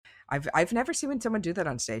I've never seen someone do that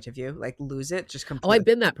on stage. Have you like lose it just Oh, I've completely?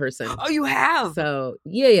 been that person. Oh, you have. So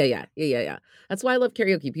yeah. That's why I love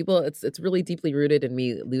karaoke. People, it's really deeply rooted in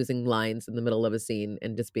me losing lines in the middle of a scene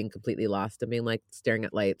and just being completely lost and being like staring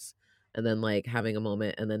at lights and then like having a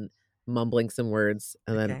moment and then mumbling some words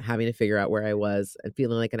and then Okay. having to figure out where I was and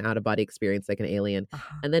feeling like an out of body experience, like an alien,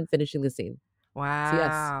 Uh-huh. and then finishing the scene. So yes,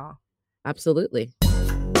 Wow. absolutely.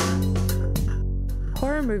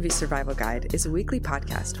 Horror Movie Survival Guide is a weekly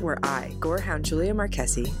podcast where I, gorehound Julia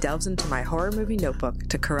Marquesi, delves into my horror movie notebook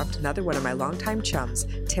to corrupt another one of my longtime chums,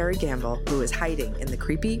 Terry Gamble, who is hiding in the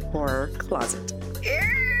creepy horror closet.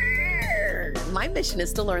 My mission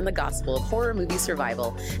is to learn the gospel of horror movie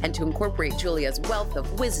survival and to incorporate Julia's wealth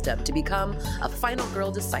of wisdom to become a final girl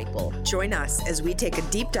disciple. Join us as we take a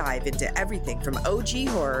deep dive into everything from OG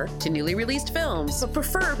horror To newly released films, but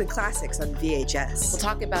preferably classics on VHS. we'll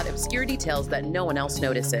talk about obscure details that no one else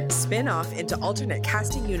notices. Spin off into alternate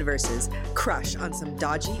casting universes, crush on some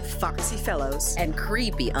dodgy, foxy fellows, And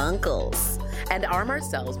creepy uncles. And arm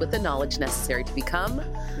ourselves with the knowledge necessary to become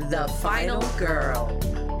the final girl.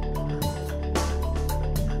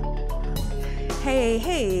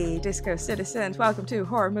 Hey, Disco Citizens. Welcome to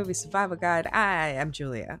Horror Movie Survival Guide. I am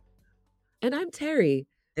Julia. And I'm Terry.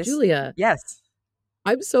 This- Julia, Yes.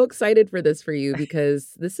 I'm so excited for this for you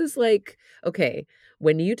because this is like, okay,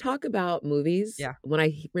 when you talk about movies, Yeah. when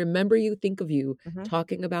I remember you, think of you Mhm.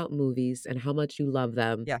 talking about movies and how much you love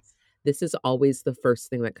them, Yes. this is always the first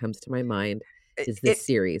thing that comes to my mind is this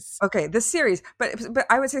series. Okay, this series, but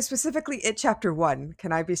I would say specifically It Chapter 1.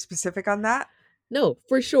 Can I be specific on that? No,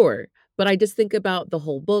 for sure. But I just think about the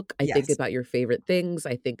whole book. I think Yes. about your favorite things.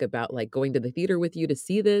 I think about like going to the theater with you to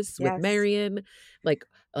see this with Yes. Marion, like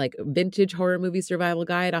vintage horror movie survival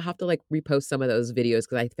guide. I'll have to like repost some of those videos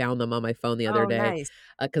because I found them on my phone the other Oh, day nice.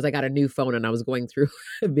 because I got a new phone and I was going through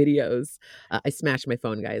videos. I smashed my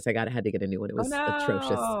phone, guys. Had to get a new one. It was atrocious,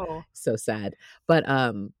 no. so sad. But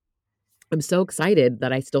I'm so excited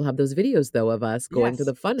that I still have those videos though of us going to Yes.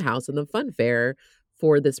 the fun house and the fun fair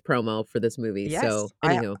for this promo for this movie. Yes. So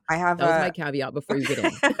I anywho, have that was my caveat before you get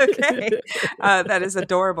in. Okay. That is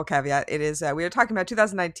adorable caveat. It is, we are talking about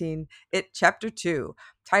 2019, It Chapter 2.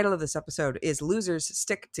 Title of this episode is Losers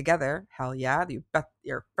Stick Together. Hell yeah, you bet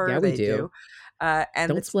your fur Yeah, we they do. And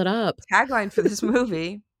Don't the split up. tagline for this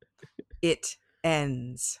movie, It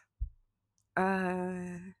Ends.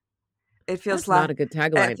 It feels That's not a good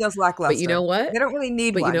tagline. It feels lackluster. But you know what? They don't really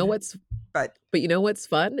need But one. you know what's But But you know what's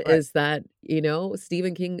fun What? is that,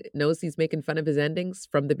 Stephen King knows he's making fun of his endings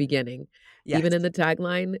from the beginning. yes. Even in the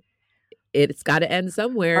tagline, it's got to end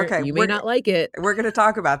somewhere. Okay, You may not like it. We're going to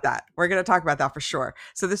talk about that. We're going to talk about that for sure.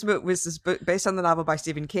 So this movie is based on the novel by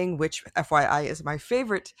Stephen King, which FYI is my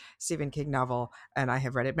favorite Stephen King novel. And I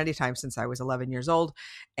have read it many times since I was 11 years old.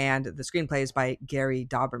 And the screenplay is by Gary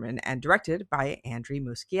Dauberman and directed by Andrew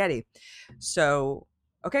Muschietti. So,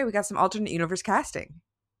 okay, we got some alternate universe casting.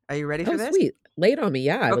 Are you ready for Oh, this? sweet. Lay it on me.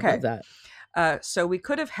 Yeah, I would Okay. love that. So we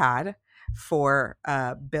could have had for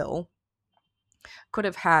Bill, could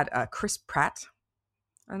have had Chris Pratt.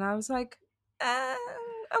 And I was like,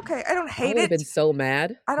 okay, I don't I hate would have it. been so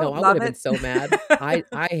mad. I don't I love would have been it. so mad. I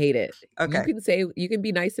hate it. Okay. You can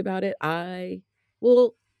be nice about it. He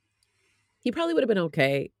probably would have been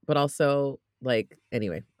okay, but also like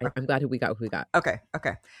anyway, I'm glad we got who we got. Okay.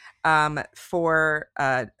 For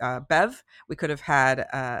Bev, we could have had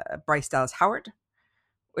Bryce Dallas Howard,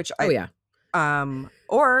 which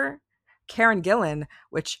or Karen Gillan,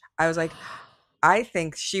 which I was like, I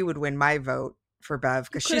think she would win my vote for Bev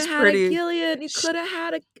because she's pretty. Gillian. You could have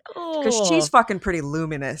had a Because she's fucking pretty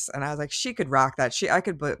luminous, and I was like, she could rock that. I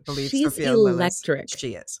could believe she's Sophia electric. Lillis.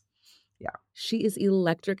 She is. Yeah, she is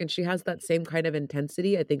electric, and she has that same kind of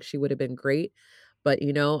intensity. I think she would have been great. But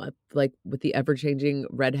like with the ever-changing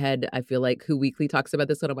redhead, I feel like Who Weekly talks about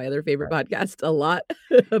this, one of my other favorite podcasts, a lot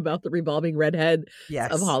about the revolving redhead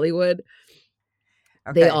of Hollywood.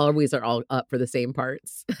 Okay. They always are all up for the same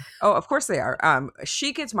parts. Oh, of course they are.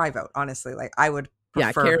 She gets my vote, honestly. Like I would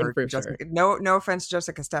prefer Karen her. For sure. No offense to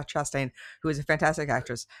Jessica Chastain, who is a fantastic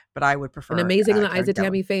actress, but I would prefer. And Amazing in the Eyes of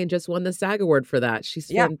Tammy Faye, and just won the SAG award for that. She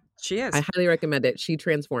is. I highly recommend it. She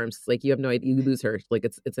transforms. Like you have no idea. You lose her. Like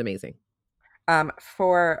it's amazing.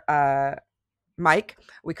 For Mike,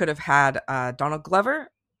 we could have had Donald Glover,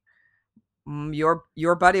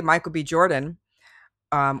 your buddy Michael B. Jordan,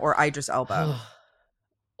 or Idris Elba.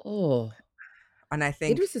 Oh, and I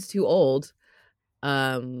think Idris is too old.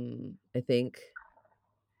 I think.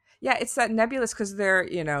 Yeah, it's that nebulous because they're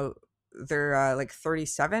like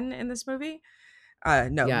 37 in this movie.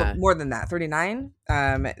 More than that, 39.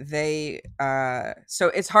 So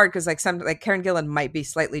it's hard because like Karen Gillan might be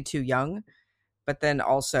slightly too young but then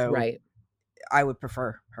also Right. I would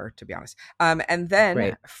prefer her, to be honest. And then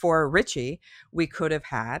Right. for Richie, we could have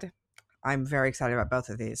had, I'm very excited about both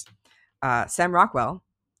of these, Sam Rockwell.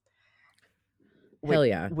 Hell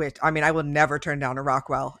yeah. Which, I mean, I will never turn down a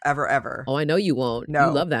Rockwell, ever. Oh, I know you won't. No.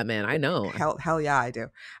 You love that man. I know. Hell yeah, I do.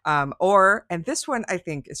 And this one I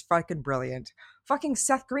think is fucking brilliant. Fucking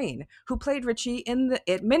Seth Green, who played Richie in the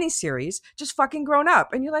It miniseries, just fucking grown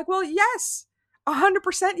up. And you're like, well, yes,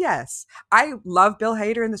 100% yes. I love Bill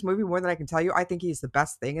Hader in this movie more than I can tell you. I think he's the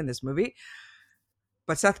best thing in this movie.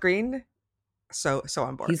 But Seth Green, so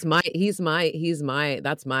on board. He's my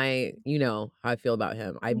that's my, you know how I feel about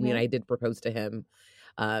him. I mean, I did propose to him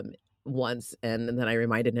once, and then I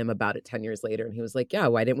reminded him about it 10 years later, and he was like, yeah,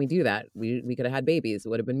 why didn't we do that? We could have had babies. It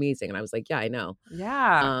would have been amazing. And I was like, yeah, I know.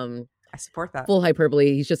 Yeah. I support that. Full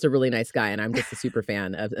hyperbole. He's just a really nice guy, and I'm just a super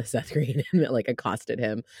fan of Seth Green, and like accosted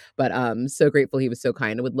him. But so grateful he was so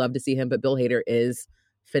kind. I would love to see him, but Bill Hader is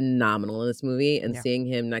phenomenal in this movie, and seeing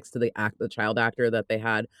him next to the child actor that they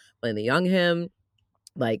had playing the young him,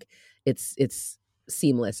 like it's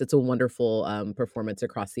seamless. It's a wonderful performance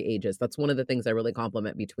across the ages. That's one of the things I really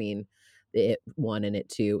compliment between the It 1 and It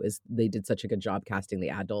 2 is they did such a good job casting the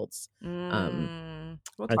adults.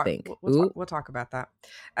 I think we'll talk about that.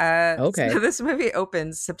 Okay. So this movie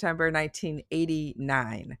opens September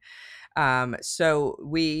 1989. So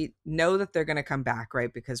we know that they're going to come back,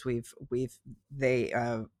 right? Because we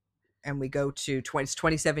go to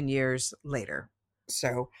 27 years later.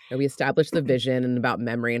 So we established the vision and about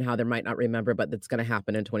memory and how they might not remember, but that's going to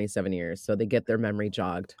happen in 27 years. So they get their memory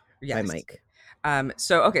jogged by Mike.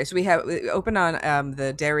 So we open on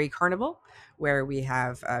the Dairy Carnival, where we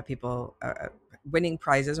have people winning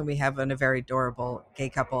prizes, and we have a very adorable gay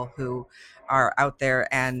couple who are out there,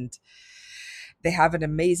 and they have an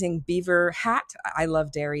amazing beaver hat. I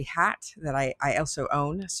love dairy hat that I also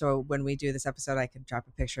own. So when we do this episode, I can drop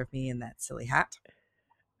a picture of me in that silly hat.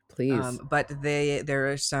 Please. But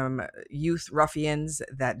there are some youth ruffians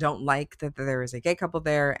that don't like that there is a gay couple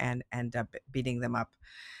there and end up beating them up.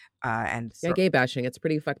 Gay bashing. It's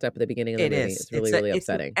pretty fucked up at the beginning of the movie. It's really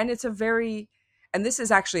upsetting. And this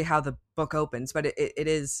is actually how the book opens, but it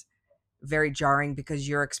is very jarring because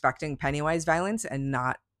you're expecting Pennywise violence and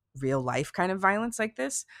not real life kind of violence like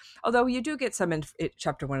this. Although you do get some in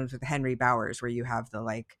chapter 1 with Henry Bowers, where you have the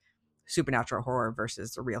like supernatural horror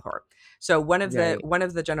versus the real horror. So one of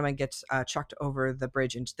the gentlemen gets chucked over the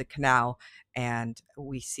bridge into the canal, and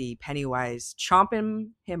we see Pennywise chomping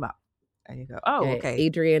him up. And you go, oh, okay.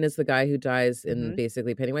 Adrian is the guy who dies, and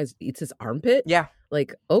basically Pennywise eats his armpit. Yeah.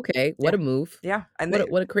 Like, okay, what a move. Yeah. And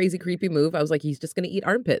what a crazy, creepy move. I was like, he's just going to eat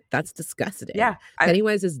armpit. That's disgusting. Yeah.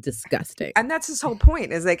 Pennywise is disgusting. And that's his whole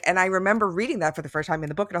point is like, and I remember reading that for the first time in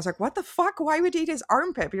the book, and I was like, what the fuck? Why would he eat his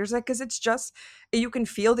armpit? But you're like, because it's just, you can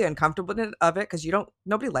feel the uncomfortableness of it because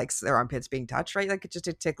nobody likes their armpits being touched, right? Like it's just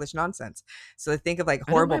a ticklish nonsense. So they think of like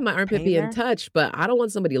horrible. I don't mind my armpit being touched, but I don't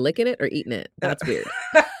want somebody licking it or eating it. That's weird.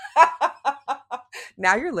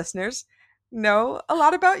 Now your listeners know a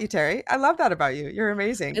lot about you, Terry. I love that about you. You're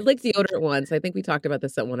amazing. I licked deodorant once. I think we talked about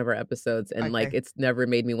this at one of our episodes, and like it's never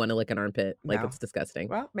made me want to lick an armpit. Like it's disgusting.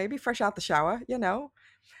 Well, maybe fresh out the shower, Okay,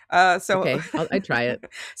 I try it.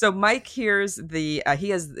 So Mike hears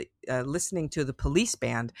listening to the police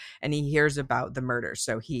band, and he hears about the murder.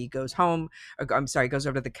 So he goes home. Goes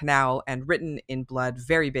over to the canal, and written in blood,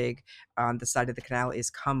 very big on the side of the canal, is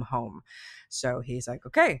 "Come home." So he's like,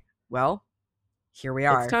 okay, well, here we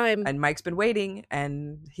are. It's time. And Mike's been waiting,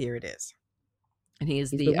 and here it is. And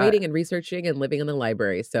he's been waiting and researching and living in the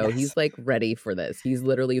library. So he's like ready for this. He's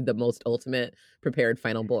literally the most ultimate prepared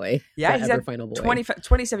final boy. Yeah, he's at final boy.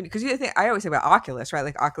 27. Because you think, I always say about Oculus, right?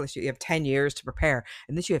 Like Oculus, you have 10 years to prepare.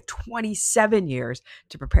 And this you have 27 years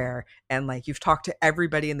to prepare. And like you've talked to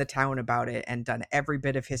everybody in the town about it and done every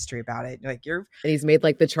bit of history about it. Like and he's made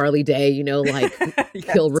like the Charlie Day, like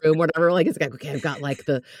kill room, whatever. Like it's like, okay, I've got like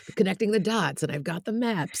the connecting the dots, and I've got the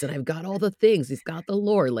maps, and I've got all the things. He's got the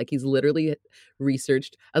lore. Like he's literally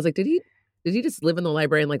researched. I was like, did he just live in the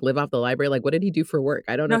library and like live off the library? Like, what did he do for work?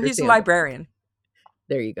 I don't know. No, he's a librarian.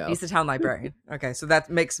 There you go. He's the town librarian. Okay, so that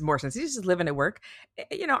makes more sense. He's just living at work.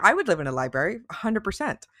 I would live in a library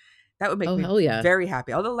 100%. That would make me very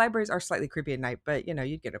happy. Although libraries are slightly creepy at night, but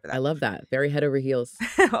you'd get over that. I love that. Very head over heels.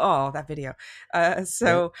 Oh, that video.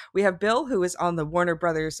 We have Bill, who is on the Warner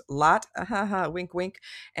Brothers lot. Wink, wink.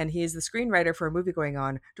 And he is the screenwriter for a movie going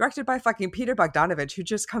on, directed by fucking Peter Bogdanovich, who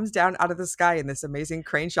just comes down out of the sky in this amazing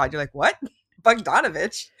crane shot. You're like, what?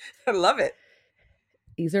 Bogdanovich? I love it.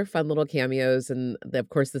 These are fun little cameos, and of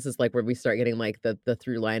course, this is like where we start getting like the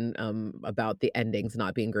through line about the endings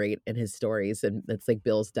not being great in his stories, and it's like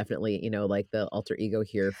Bill's definitely like the alter ego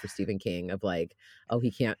here for Stephen King of like, oh,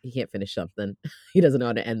 he can't finish something, he doesn't know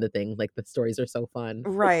how to end the thing. Like the stories are so fun,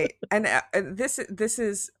 Right. And this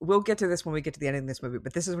is, we'll get to this when we get to the ending of this movie,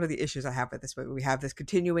 but this is one of the issues I have with this movie. We have this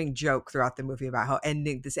continuing joke throughout the movie about how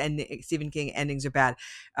Stephen King endings are bad.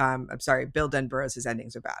 I'm sorry, Bill Denborough's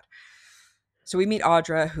endings are bad. So we meet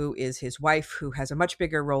Audra, who is his wife, who has a much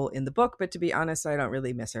bigger role in the book, but to be honest, I don't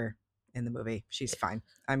really miss her in the movie. She's fine.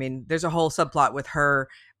 I mean, there's a whole subplot with her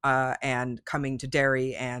and coming to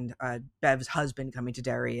Derry, and Bev's husband coming to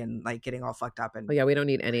Derry and like getting all fucked up. And oh yeah, we don't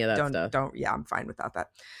need any of that stuff. I'm fine without that.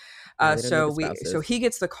 Yeah, so he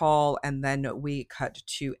gets the call, and then we cut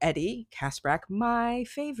to Eddie Kaspbrak, my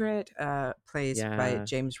favorite, plays by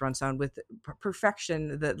James Ransone with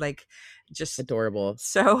perfection. That like just adorable.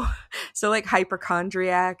 So like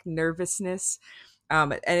hypochondriac nervousness.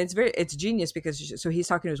 And it's genius because he's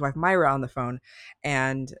talking to his wife Myra on the phone,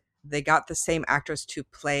 and they got the same actress to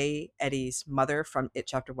play Eddie's mother from It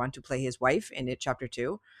Chapter 1 to play his wife in It Chapter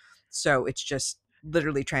 2. So it's just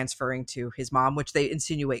literally transferring to his mom, which they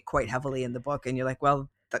insinuate quite heavily in the book. And you're like,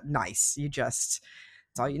 well, nice. That's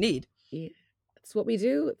all you need. Yeah. It's what we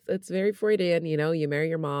do. It's very Freudian, you marry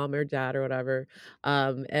your mom or dad or whatever.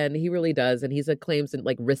 And he really does. And he's a claims and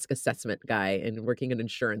like risk assessment guy and working in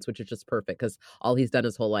insurance, which is just perfect because all he's done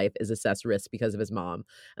his whole life is assess risk because of his mom.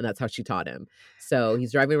 And that's how she taught him. So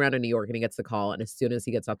he's driving around in New York and he gets the call. And as soon as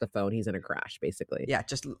he gets off the phone, he's in a crash, basically. Yeah,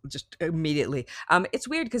 just immediately. It's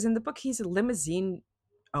weird because in the book, he's a limousine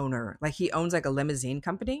owner. Like he owns like a limousine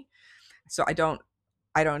company. So I don't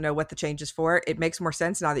know what the change is for. It makes more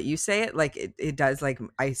sense now that you say it. Like it does. Like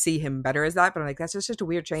I see him better as that, but I'm like, that's just a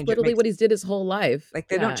weird change. It's literally what he's did his whole life. Like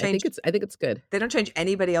they don't change. I think it's good. They don't change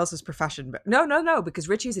anybody else's profession. But no, because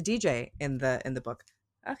Richie's a DJ in the book.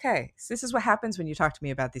 Okay, so this is what happens when you talk to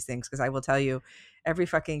me about these things, because I will tell you every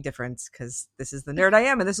fucking difference, because this is the nerd I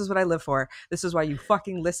am, and this is what I live for. This is why you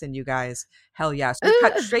fucking listen, you guys. Hell yes. We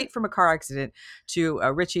cut straight from a car accident to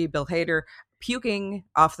Richie, Bill Hader, puking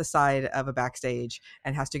off the side of a backstage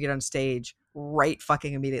and has to get on stage right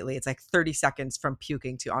fucking immediately. It's like 30 seconds from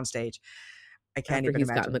puking to on stage. I can't even imagine.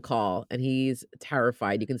 He's gotten the call and he's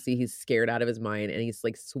terrified. You can see he's scared out of his mind and he's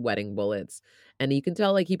like sweating bullets. And you can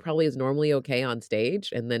tell like he probably is normally okay on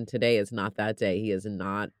stage. And then today is not that day. He is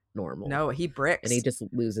not normal. No, he bricks. And he just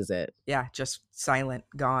loses it. Yeah, just silent,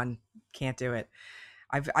 gone. Can't do it.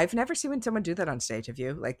 I've never seen someone do that on stage. Have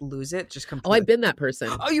you? Like lose it just completely? Oh, I've been that person.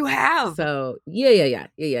 Oh, you have? So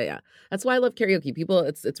yeah. That's why I love karaoke. People,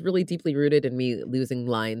 it's really deeply rooted in me losing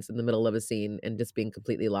lines in the middle of a scene and just being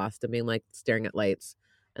completely lost and being like staring at lights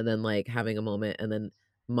and then like having a moment and then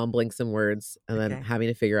mumbling some words and then having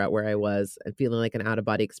to figure out where I was and feeling like an out of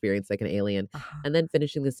body experience, like an alien, and then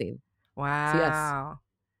finishing the scene. Wow. So yes,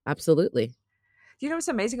 absolutely. You know what's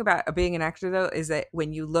amazing about being an actor, though, is that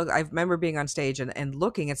when you look, I remember being on stage and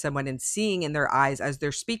looking at someone and seeing in their eyes as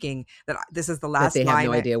they're speaking that this is the last line. They have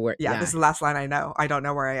no idea where. Yeah, this is the last line I know. I don't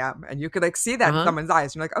know where I am. And you could like see that in someone's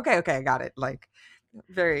eyes. You're like, okay, I got it. Like,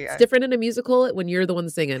 very it's different in a musical when you're the one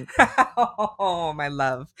singing. Oh, my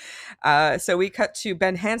love. So we cut to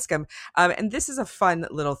Ben Hanscom, and this is a fun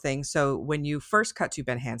little thing. So when you first cut to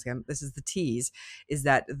Ben Hanscom, this is the tease, is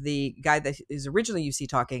that the guy that is originally you see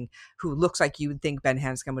talking, who looks like you would think Ben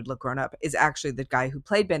Hanscom would look grown up, is actually the guy who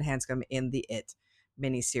played Ben Hanscom in the It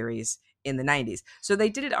miniseries in the 90s. So they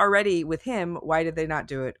did it already with him. Why did they not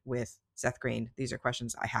do it with Seth Green? These are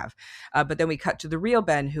questions I have. But then we cut to the real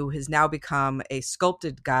Ben, who has now become a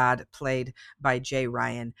sculpted god played by Jay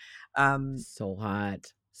Ryan. So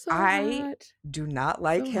hot. I do not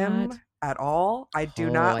like him at all. I do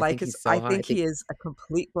not like his. I think he is a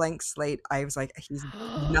complete blank slate. I was like, he's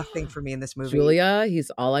nothing for me in this movie. Julia,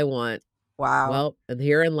 he's all I want. Wow. Well, and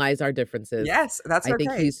herein lies our differences. Yes, that's okay. I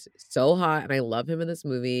think he's so hot and I love him in this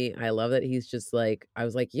movie. I love that he's just like, I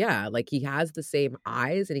was like, yeah, like he has the same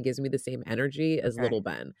eyes and he gives me the same energy as little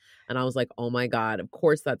Ben. And I was like, oh my God, of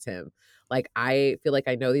course that's him. Like, I feel like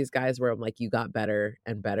I know these guys where I'm like, you got better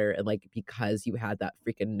and better. And like, because you had that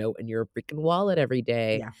freaking note in your freaking wallet every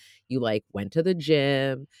day, you like went to the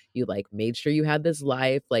gym, you like made sure you had this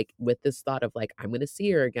life, like with this thought of like, I'm going to see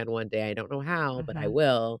her again one day. I don't know how, but I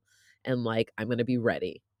will. And like, I'm going to be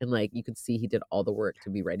ready. And like, you can see he did all the work to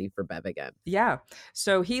be ready for Bev again. Yeah.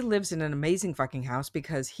 So he lives in an amazing fucking house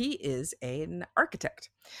because he is an architect.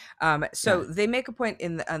 They make a point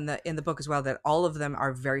in the book as well that all of them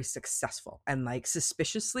are very successful and like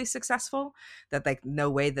suspiciously successful, that like no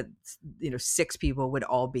way that, 6 people would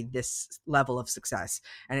all be this level of success.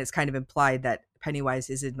 And it's kind of implied that Pennywise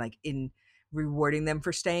is in rewarding them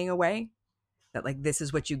for staying away. That like this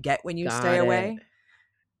is what you get when you stay Got it. away.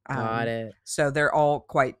 Got it. So they're all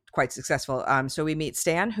quite successful. So we meet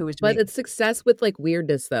Stan, who is But doing it's success with like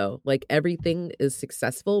weirdness though. Like everything is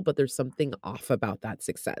successful, but there's something off about that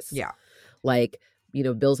success. yeah. Like, you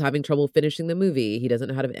know, Bill's having trouble finishing the movie. He doesn't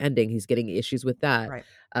know how to ending. He's getting issues with that. Right.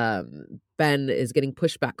 Ben is getting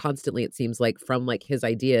pushback constantly, it seems like, from like his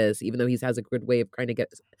ideas, even though he has a good way of trying to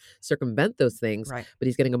circumvent those things. Right. But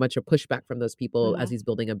he's getting a bunch of pushback from those people as he's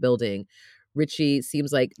building a building. Richie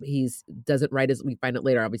seems like doesn't write we find it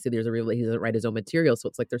later, obviously there's a real, he doesn't write his own material. So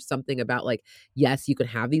it's like, there's something about like, yes, you can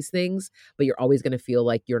have these things, but you're always going to feel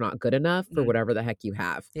like you're not good enough for whatever the heck you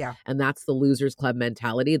have. Yeah. And that's the losers club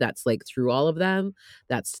mentality. That's like through all of them.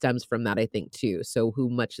 That stems from that, I think too. So who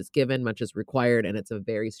much is given, much is required. And it's a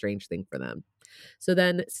very strange thing for them. So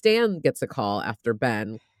then Stan gets a call after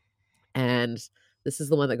Ben, and this is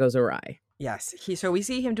the one that goes awry. Yes. So we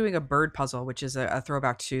see him doing a bird puzzle, which is a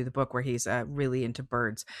throwback to the book where he's really into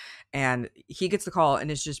birds. And he gets the call and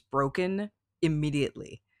it's just broken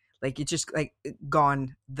immediately. Like it's just like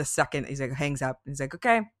gone the second he's like hangs up and he's like,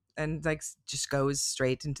 okay. And like just goes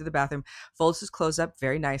straight into the bathroom, folds his clothes up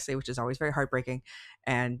very nicely, which is always very heartbreaking,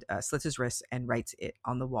 and slits his wrist and writes it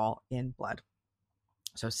on the wall in blood.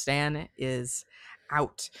 So Stan is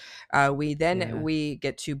out. We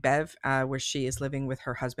get to Bev, where she is living with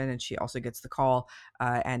her husband, and she also gets the call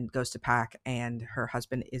and goes to pack, and her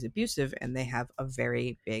husband is abusive, and they have a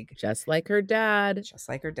very big, just like her dad.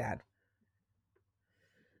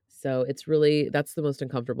 So it's really, that's the most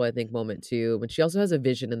uncomfortable, I think, moment too. When she also has a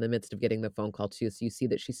vision in the midst of getting the phone call too. So you see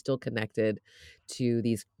that she's still connected to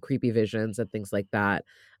these creepy visions and things like that.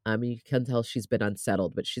 You can tell she's been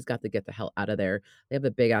unsettled, but she's got to get the hell out of there. They have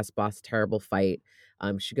a big ass boss, terrible fight.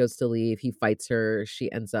 She goes to leave. He fights her.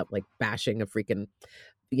 She ends up like bashing a freaking,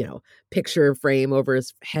 you know, picture frame over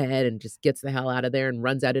his head and just gets the hell out of there and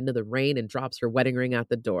runs out into the rain and drops her wedding ring at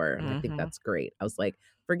the door. And I think that's great. I was like,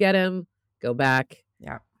 forget him, go back.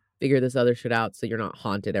 Yeah. Figure this other shit out so you're not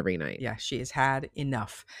haunted every night. Yeah, she has had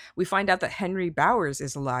enough. We find out that Henry Bowers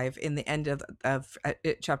is alive in the end of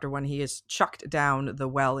chapter 1. He is chucked down the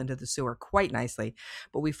well into the sewer quite nicely.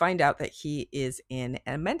 But we find out that he is in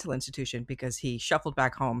a mental institution because he shuffled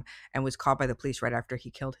back home and was caught by the police right after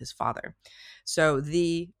he killed his father. So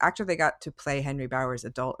the actor they got to play Henry Bowers,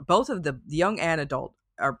 adult, both of the young and adult,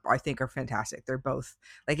 I think are fantastic. They're both,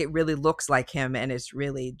 like, it really looks like him, and it's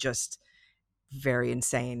really just very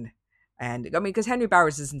insane. And I mean, because Henry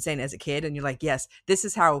Bowers is insane as a kid, and you're like, yes, this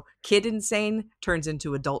is how kid insane turns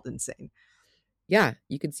into adult insane. Yeah,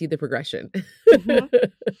 you can see the progression.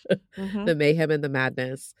 Mm-hmm. The mayhem and the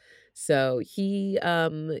madness. So he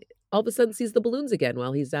all of a sudden sees the balloons again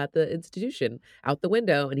while he's at the institution out the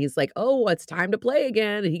window, and he's like, oh, it's time to play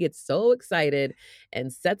again. And he gets so excited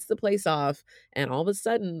and sets the place off, and all of a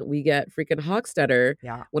sudden we get freaking Hochstetter,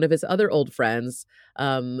 one of his other old friends,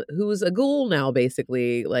 who's a ghoul now,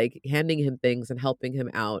 basically, like handing him things and helping him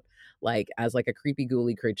out, like as like a creepy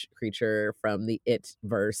ghouly creature from the It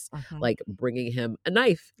verse, like bringing him a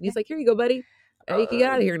knife. And he's like, here you go, buddy. You can get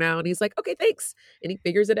out of here now. And he's like, okay, thanks. And he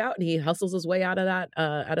figures it out and he hustles his way out of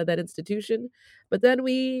that institution. But then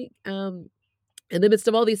in the midst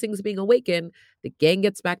of all these things being awakened, the gang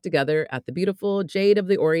gets back together at the beautiful Jade of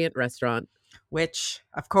the Orient restaurant. Which,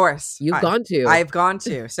 of course, I've gone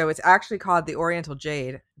to. So it's actually called the Oriental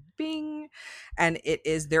Jade. Bing. And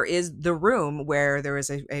there is the room where there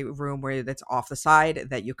is a room where that's off the side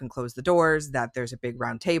that you can close the doors, that there's a big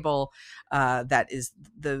round table. That is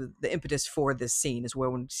the impetus for this scene, is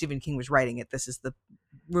where when Stephen King was writing it, this is the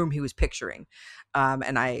room he was picturing.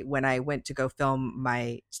 And when I went to go film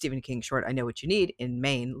my Stephen King short, I Know What You Need, in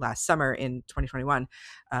Maine last summer in 2021,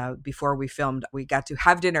 before we filmed, we got to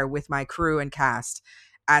have dinner with my crew and cast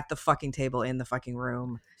at the fucking table in the fucking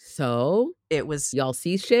room. So it was, y'all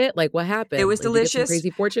see shit? Like, what happened? It was like, delicious.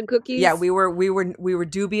 Crazy fortune cookies. Yeah, we were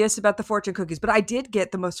dubious about the fortune cookies, but I did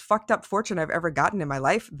get the most fucked up fortune I've ever gotten in my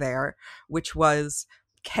life there, which was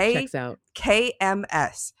Checks out.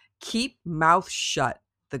 KMS, Keep Mouth Shut,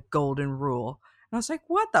 the golden rule. And I was like,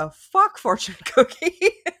 what the fuck, fortune cookie?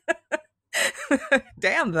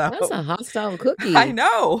 Damn, though. That's a hostile cookie. I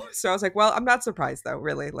know. So I was like, well, I'm not surprised, though,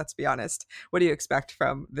 really. Let's be honest. What do you expect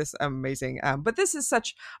from this amazing? But this is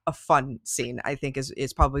such a fun scene, I think,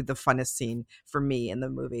 is probably the funnest scene for me in the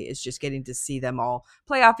movie, is just getting to see them all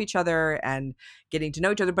play off each other and getting to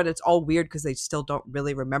know each other. But it's all weird because they still don't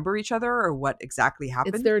really remember each other or what exactly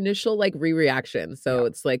happened. It's their initial like reaction. So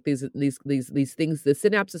it's like these things, the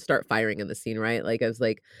synapses start firing in the scene, right? Like, as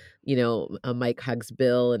like, you know, Mike hugs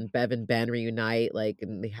Bill and Bev and Ben reunite, like,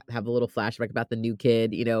 and they have a little flashback about the new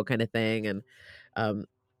kid, you know, kind of thing. And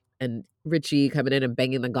and Richie coming in and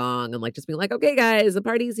banging the gong and like just being like, okay, guys, the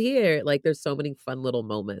party's here. Like there's so many fun little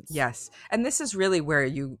moments. Yes. And this is really where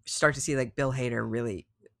you start to see like Bill Hader really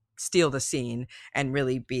steal the scene and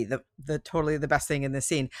really be the totally the best thing in the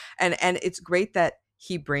scene. And it's great that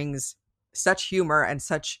he brings such humor and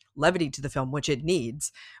such levity to the film, which it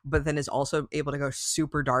needs, but then is also able to go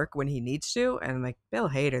super dark when he needs to. And like Bill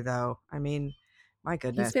Hader, though, I mean, my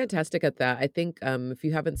goodness, He's fantastic at that. I think if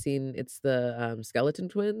you haven't seen, it's the Skeleton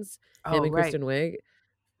Twins, him and right. Kristen Wiig.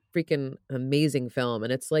 Freaking amazing film,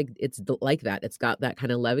 and it's like like that. It's got that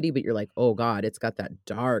kind of levity, but you're like, oh god, it's got that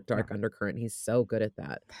dark undercurrent. He's so good at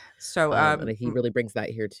that. So and he really brings that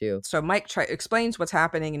here too. So Mike explains what's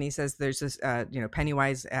happening, and he says there's this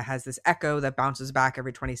Pennywise has this echo that bounces back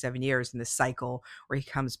every 27 years in this cycle where he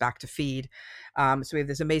comes back to feed. So we have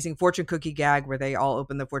this amazing fortune cookie gag where they all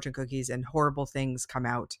open the fortune cookies and horrible things come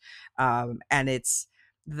out, and it's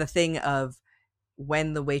the thing of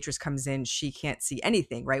when the waitress comes in, she can't see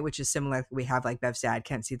anything, right? Which is similar. We have like Bev's dad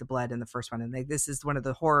can't see the blood in the first one. And this is one of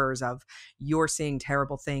the horrors of you're seeing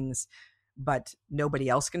terrible things, but nobody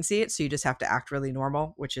else can see it. So you just have to act really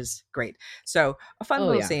normal, which is great. So a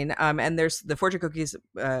little scene. And there's the fortune cookies.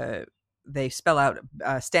 They spell out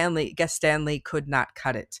Stanley could not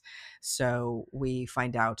cut it. So we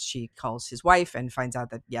find out she calls his wife and finds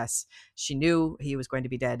out that, yes, she knew he was going to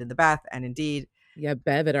be dead in the bath. And indeed, yeah,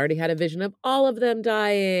 Bev had already had a vision of all of them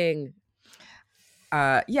dying.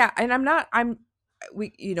 And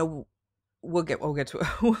we'll get to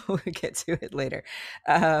it later.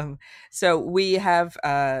 So we have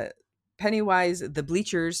Pennywise, the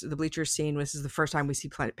bleachers scene. This is the first time we see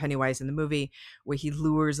Pennywise in the movie, where he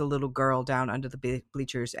lures a little girl down under the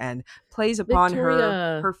bleachers and plays upon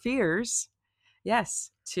her fears.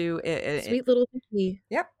 Yes, to sweet little Vicky.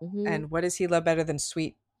 Yep. Mm-hmm. And what does he love better than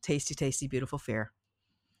sweet, tasty, beautiful fear?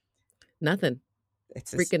 Nothing.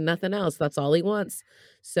 It's freaking nothing else. That's all he wants.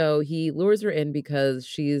 So he lures her in because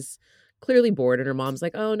she's clearly bored, and her mom's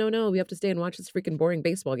like, oh, no, we have to stay and watch this freaking boring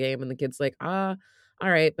baseball game. And the kid's like, all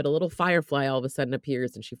right. But a little firefly all of a sudden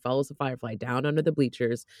appears, and she follows the firefly down under the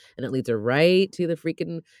bleachers, and it leads her right to the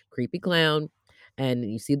freaking creepy clown. And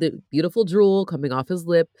you see the beautiful drool coming off his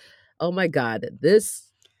lip. Oh my God,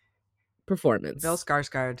 this performance. Bill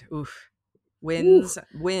Skarsgård,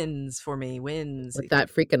 wins for me. With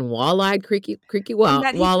that freaking wall-eyed creaky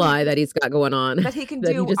walleye that he's got going on. That he can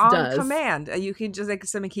do on command. You can just like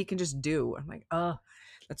something he can just do. I'm like, oh,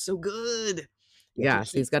 that's so good. Yeah,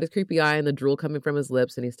 so he's got his creepy eye and the drool coming from his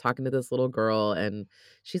lips, and he's talking to this little girl, and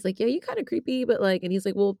she's like, yeah, you kind of creepy, but like, and he's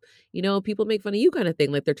like, well, people make fun of you kind of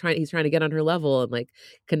thing. Like he's trying to get on her level and like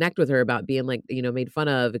connect with her about being like, made fun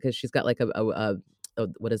of because she's got like a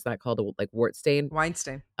what is that called? Like wart stain?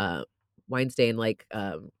 Wine stain, like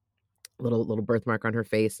little birthmark on her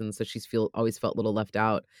face, and so she's always felt a little left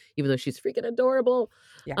out, even though she's freaking adorable.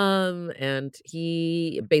 Yeah. And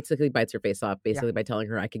he basically bites her face off by telling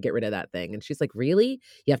her, I could get rid of that thing. And she's like, really?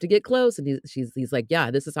 You have to get close. And he's like,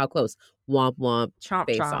 yeah, this is how close. Womp womp, chomp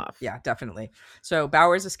face chomp. Off. Yeah, definitely. So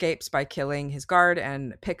Bowers escapes by killing his guard,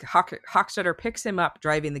 and Hochstetter picks him up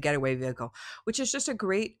driving the getaway vehicle, which is just a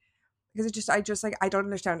great, because I don't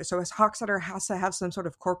understand it. So Hochstetter has to have some sort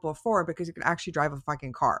of corporal form because he can actually drive a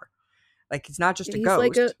fucking car. Like, he's not just a ghost.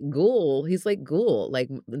 He's like a ghoul. He's like ghoul, like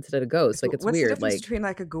instead of ghost. Like, it's what's weird. What's the difference between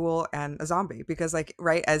like a ghoul and a zombie? Because like,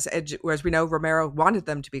 right, as we know, Romero wanted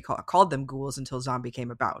them to be called them ghouls until zombie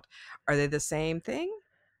came about. Are they the same thing?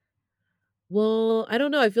 Well, I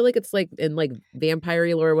don't know. I feel like it's like in like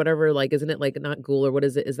vampire lore or whatever. Like, isn't it like not ghoul or what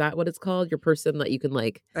is it? Is that what it's called? Your person that you can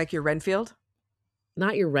like your Renfield?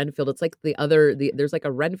 Not your Renfield. It's like there's like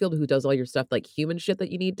a Renfield who does all your stuff, like human shit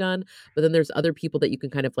that you need done. But then there's other people that you can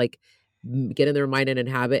kind of like get in their mind and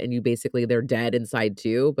inhabit, and they're dead inside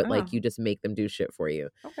too. But like you just make them do shit for you.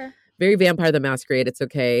 Okay. Very Vampire the Masquerade. It's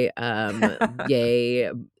okay. Yay,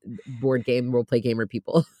 board game, role play gamer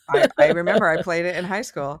people. I remember I played it in high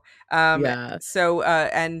school. Yeah. So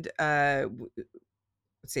let's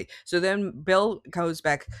see. So then Bill goes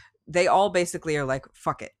back. They all basically are like,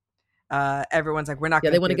 fuck it. Everyone's like, we're not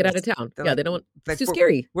going to. They want to get out of town. They're they don't want. It's too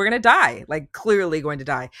scary. We're going to die. Like, clearly going to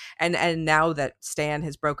die. And now that Stan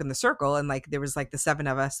has broken the circle, and like there was like the 7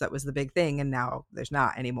 of us, that was the big thing, and now there's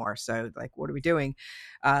not anymore. So like, what are we doing?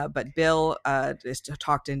 But Bill is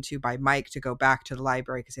talked into by Mike to go back to the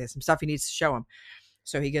library because he has some stuff he needs to show him.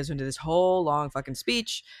 So he goes into this whole long fucking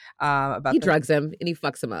speech about. He drugs him and he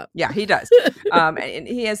fucks him up. Yeah, he does. And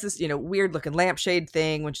he has this, weird looking lampshade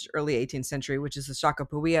thing, which is early 18th century, which is the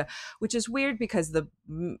Sacagawea, which is weird because the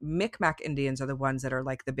Micmac Indians are the ones that are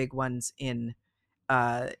like the big ones in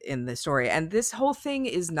in the story. And this whole thing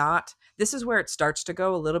is not, this is where it starts to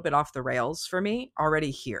go a little bit off the rails for me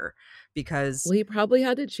already here, because Well, he probably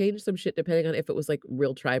had to change some shit depending on if it was like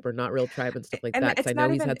real tribe or not real tribe and stuff like and that. Because it's I know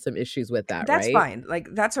not he's even, had some issues with that, that's right? fine, like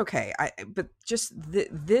that's okay. But just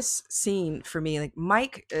this scene for me, like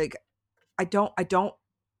Mike, like I don't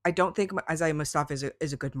think Isaiah Mustafa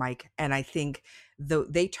is a good Mike, and I think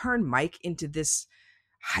they turn Mike into this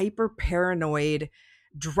hyper paranoid,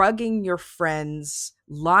 drugging your friends,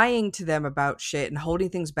 lying to them about shit and holding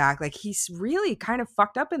things back. Like he's really kind of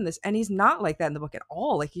fucked up in this, and he's not like that in the book at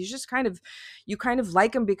all. Like he's just kind of, you kind of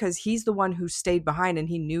like him because he's the one who stayed behind, and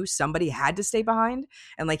he knew somebody had to stay behind,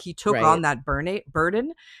 and like he took on Right. that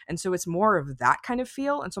burden, and so it's more of that kind of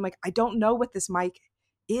feel. And so I'm like, I don't know what this Mike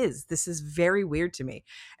is. This is very weird to me.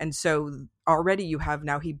 And so already you have,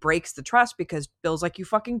 now he breaks the trust because Bill's like, you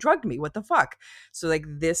fucking drugged me, what the fuck. So like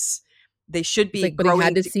this, they should It's be like, but he growing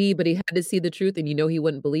had to see, but he had to see the truth, and he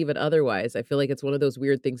wouldn't believe it otherwise. I feel like it's one of those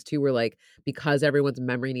weird things too, where like because everyone's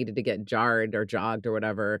memory needed to get jarred or jogged or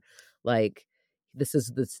whatever, like this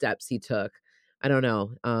is the steps he took. I don't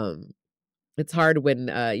know. It's hard when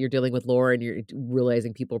you're dealing with lore and you're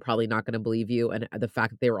realizing people are probably not going to believe you, and the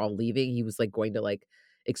fact that they were all leaving, he was like going to like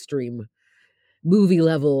extreme movie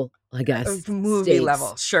level, I guess, movie stakes,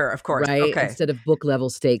 level. Sure, of course. right? Okay. Instead of book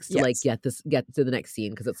level stakes to like Yes. get to the next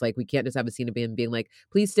scene, because it's like we can't just have a scene of him being like,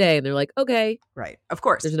 please stay, and they're like, okay, Right. Of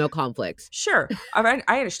course. there's no conflict. Sure. I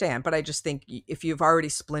understand, but I just think if you've already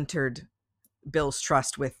splintered Bill's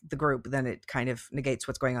trust with the group, then it kind of negates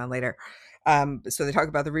what's going on later. So they talk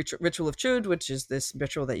about the ritual of Chud, which is this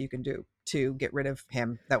ritual that you can do to get rid of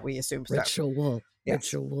him that we assume. Ritual.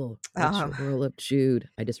 Yes. Ritual of Jude.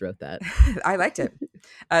 I just wrote that. I liked it.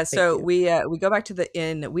 So we go back to the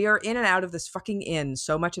inn. We are in and out of this fucking inn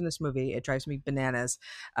so much in this movie. It drives me bananas.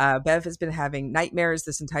 Bev has been having nightmares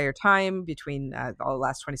this entire time between all the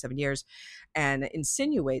last 27 years, and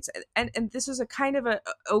insinuates, and this is a kind of a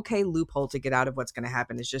okay loophole to get out of what's going to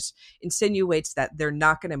happen, is just insinuates that they're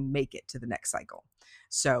not going to make it to the next cycle.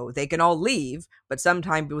 So they can all leave, but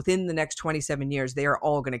sometime within the next 27 years, they are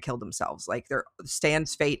all going to kill themselves. Like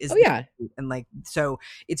Stan's fate is, and like, so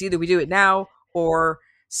it's either we do it now or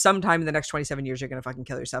sometime in the next 27 years, you're going to fucking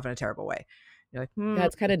kill yourself in a terrible way. You're like, yeah,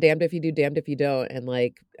 it's kind of damned if you do, damned if you don't. And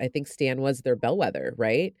like, I think Stan was their bellwether,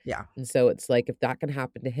 right? Yeah. And so it's like, if that can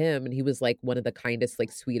happen to him, and he was like one of the kindest,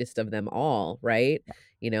 like sweetest of them all, right?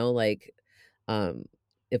 Yeah. Like,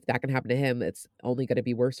 if that can happen to him, it's only going to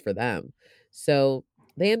be worse for them. So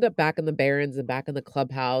they end up back in the Barrens and back in the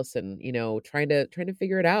clubhouse, and trying to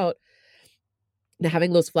figure it out. And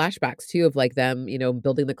having those flashbacks too of like them,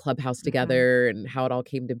 building the clubhouse together and how it all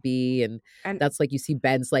came to be. And that's like, you see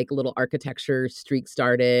Ben's like little architecture streak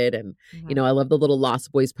started. And, I love the little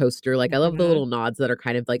Lost Boys poster. Like I love the little nods that are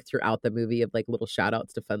kind of like throughout the movie of like little shout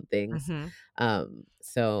outs to fun things.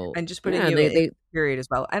 So, and just putting you in period as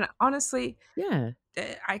well. And honestly, yeah,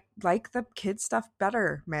 I like the kid stuff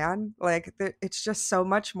better, man. Like it's just so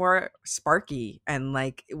much more sparky, and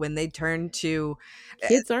like when they turn to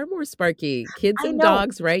kids are more sparky. Kids and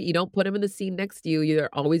dogs, right? You don't put them in the scene next to you. You're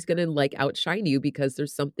always gonna like outshine you because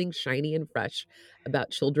there's something shiny and fresh about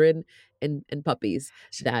children and puppies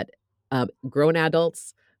that grown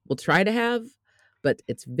adults will try to have. But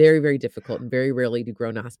it's very, very difficult, and very rarely do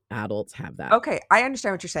grown adults have that. Okay, I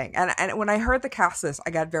understand what you're saying. And when I heard the cast list,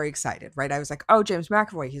 I got very excited, right? I was like, oh, James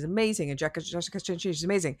McAvoy, he's amazing. And Jessica Chastain, she's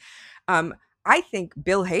amazing. I think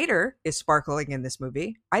Bill Hader is sparkling in this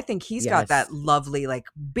movie. I think he's got that lovely, like,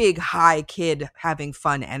 big, high kid having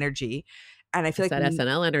fun energy. And I feel like that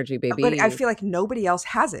SNL energy, baby. But I feel like nobody else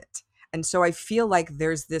has it. And so I feel like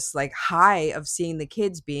there's this like high of seeing the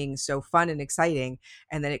kids being so fun and exciting.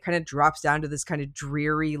 And then it kind of drops down to this kind of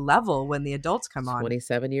dreary level when the adults come on.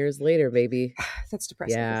 27 years later, baby. That's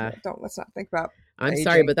depressing. Yeah. Let's not think about I'm aging.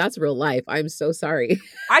 Sorry, but that's real life. I'm so sorry.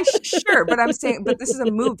 Sure, but I'm saying, but this is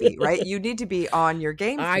a movie, right? You need to be on your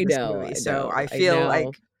game for this movie. So I feel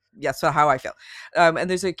like, yes, so how I feel. And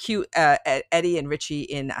there's a cute Eddie and Richie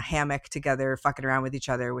in a hammock together, fucking around with each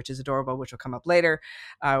other, which is adorable, which will come up later.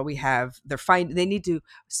 We have they need to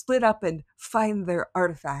split up and find their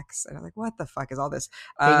artifacts. And I'm like, what the fuck is all this?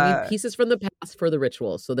 You need pieces from the past for the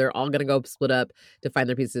ritual. So they're all going to go split up to find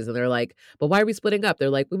their pieces. And they're like, but why are we splitting up? They're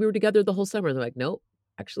like, well, we were together the whole summer. And they're like, nope,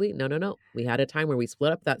 actually, no. We had a time where we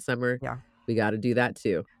split up that summer. Yeah. We got to do that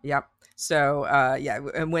too. Yep. So,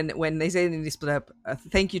 and when they say they need to split up,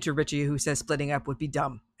 thank you to Richie, who says splitting up would be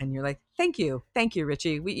dumb. And you're like, thank you,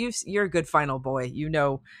 Richie. You're a good final boy. You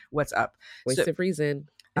know what's up. Voice of reason.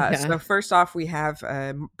 So first off, we have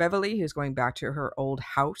Beverly, who's going back to her old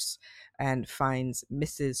house and finds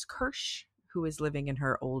Mrs. Kirsch, who is living in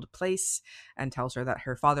her old place and tells her that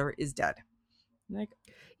her father is dead. Like,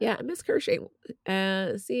 Yeah, Miss Kershey,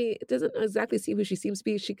 see, it doesn't exactly see who she seems to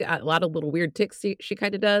be. She got a lot of little weird ticks she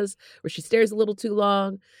kind of does, where she stares a little too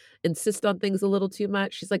long, insists on things a little too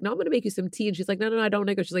much. She's like, no, I'm going to make you some tea. And she's like, no, I don't want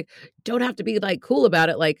to go. She's like, don't have to be like cool about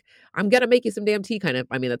it. Like, I'm going to make you some damn tea kind of.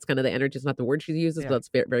 I mean, that's kind of the energy. It's not the word she uses, but it's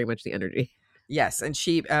very much the energy. Yes, and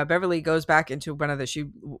she Beverly goes back into she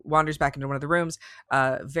wanders back into one of the rooms,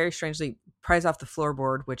 very strangely pries off the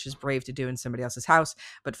floorboard, which is brave to do in somebody else's house,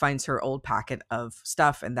 but finds her old packet of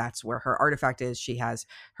stuff, and that's where her artifact is. She has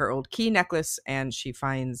her old key necklace, and she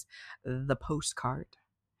finds the postcard,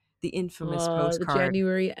 the infamous postcard, the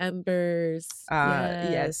January embers.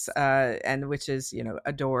 Yes, and which is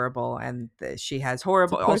adorable, and she has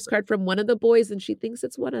horrible it's a postcard from one of the boys, and she thinks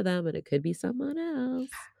it's one of them, and it could be someone else.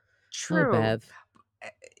 True. Bev.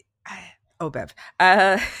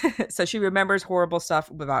 So she remembers horrible stuff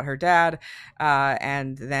about her dad,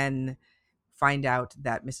 and then find out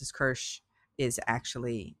that Mrs. Kirsch is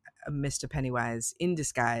actually Mr. Pennywise in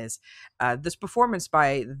disguise. This performance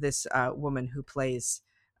by this woman who plays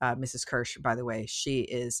Mrs. Kirsch, by the way, she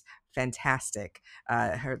is fantastic.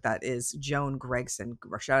 That is Joan Gregson.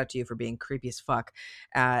 Shout out to you for being creepy as fuck.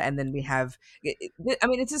 And then we have, I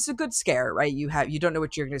mean, it's just a good scare, right? You don't know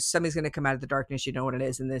what somebody's gonna come out of the darkness. You know what it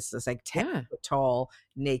is, and this like 10 foot tall,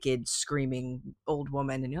 naked, screaming old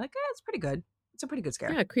woman, and you're like, it's pretty good. It's a pretty good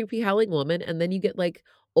scare. Yeah, creepy howling woman, and then you get like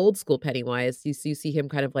old school Pennywise. You see him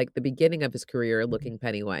kind of like the beginning of his career looking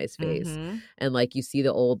Pennywise face. And like you see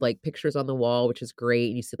the old like pictures on the wall, which is great.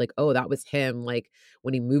 And you see like, oh, that was him like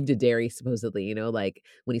when he moved to Derry, supposedly, like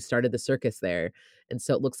when he started the circus there. And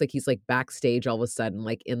so it looks like he's like backstage all of a sudden,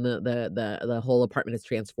 like in the whole apartment is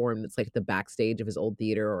transformed. It's like the backstage of his old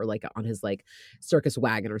theater, or like on his like circus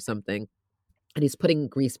wagon or something. And he's putting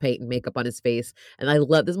grease paint and makeup on his face. And I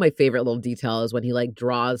love, this is my favorite little detail, is when he like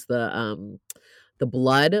draws the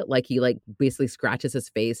blood, like he like basically scratches his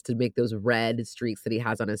face to make those red streaks that he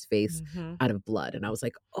has on his face out of blood. And I was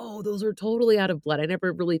like, oh, those are totally out of blood. I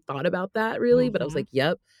never really thought about that really, but I was like,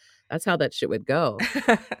 yep, that's how that shit would go.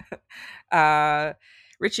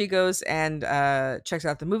 Richie goes and checks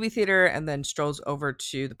out the movie theater, and then strolls over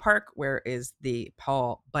to the park where is the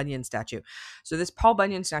Paul Bunyan statue. So this Paul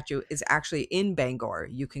Bunyan statue is actually in Bangor.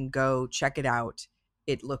 You can go check it out.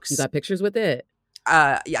 It looks... You got pictures with it?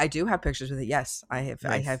 Yeah, I do have pictures with it. Yes, I have.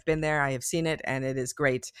 Nice. I have been there. I have seen it, and it is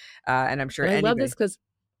great. And I'm sure I love this because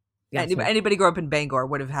anybody grew up in Bangor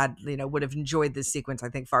would have enjoyed this sequence, I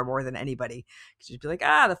think, far more than anybody. Because you'd be like,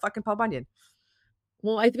 the fucking Paul Bunyan.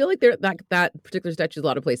 Well, I feel like that particular statue is a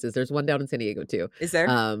lot of places. There's one down in San Diego too. Is there?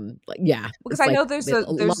 Because I know there's a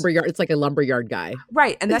lumberyard. It's like a lumberyard guy,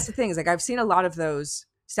 right? And that's the thing, is like I've seen a lot of those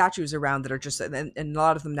statues around that are just, and a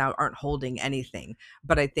lot of them now aren't holding anything.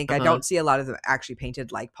 But I think I don't see a lot of them actually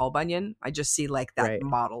painted like Paul Bunyan. I just see like that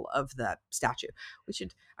model of that statue,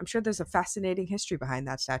 I'm sure there's a fascinating history behind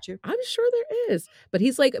that statue. I'm sure there is, but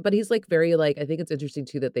he's like very like, I think it's interesting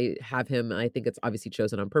too that they have him. I think it's obviously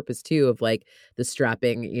chosen on purpose too, of like the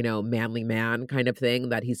strapping, manly man kind of thing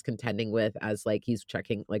that he's contending with as like he's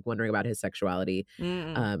checking, like wondering about his sexuality.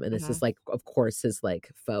 And this is like, of course, his like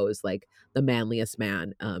foe is like the manliest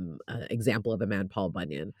man, example of a man, Paul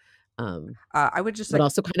Bunyan. I would just, but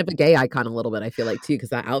also kind of a gay icon a little bit, I feel like too, because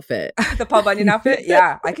that outfit, the Paul Bunyan outfit,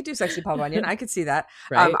 yeah, I could do sexy Paul Bunyan. I could see that.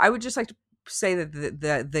 Right? I would just like to say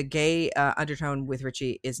that the gay undertone with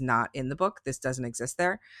Richie is not in the book. This doesn't exist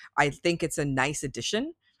there. I think it's a nice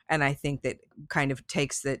addition, and I think that kind of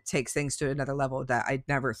takes things to another level that I'd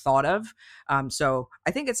never thought of. So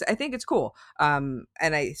I think it's cool.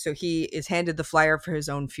 So he is handed the flyer for his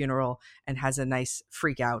own funeral and has a nice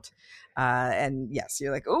freak out. And yes,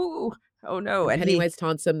 you're like, oh no. And Pennywise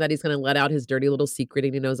taunts him that he's going to let out his dirty little secret,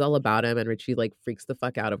 and he knows all about him. And Richie like freaks the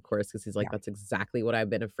fuck out, of course, because he's like, that's exactly what I've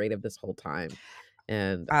been afraid of this whole time.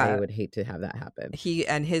 And I would hate to have that happen.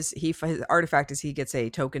 His artifact is he gets a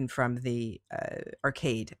token from the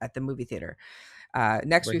arcade at the movie theater.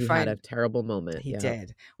 Next, where we find had a terrible moment. He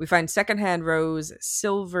did. We find secondhand Rose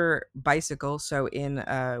silver bicycle. So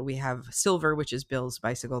we have Silver, which is Bill's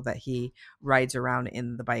bicycle that he rides around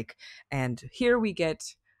in the bike, and here we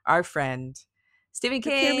get our friend Stephen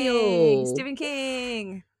King. Stephen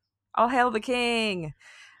King, all hail the king.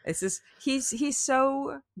 He's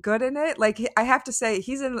so good in it. Like, I have to say,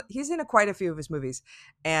 he's in quite a few of his movies,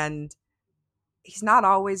 and he's not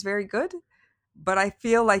always very good, but I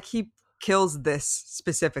feel like he kills this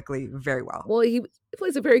specifically very well. Well, He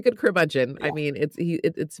plays a very good curmudgeon. Yeah. I mean,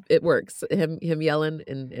 it works. Him yelling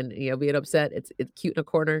and being upset. It's cute in a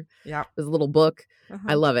corner. Yeah. His little book.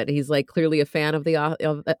 I love it. He's like clearly a fan of the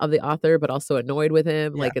of the author, but also annoyed with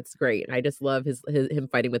him. Yeah. Like it's great. I just love him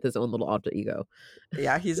fighting with his own little alter ego.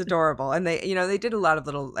 Yeah, he's adorable. And they did a lot of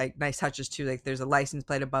little like nice touches too. Like there's a license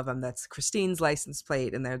plate above him that's Christine's license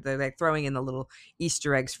plate, and they're like throwing in the little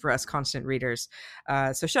Easter eggs for us constant readers.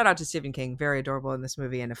 So shout out to Stephen King, very adorable in this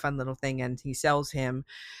movie and a fun little thing. And he sells him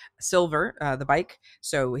Silver, the bike.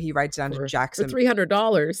 So he rides down to Jackson for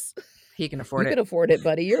 $300. He can afford You it. can afford it,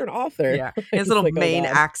 buddy. You're an author. Yeah, his little like, Maine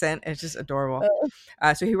accent. It's just adorable.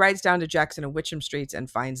 Oh. So he rides down to Jackson and Witcham Streets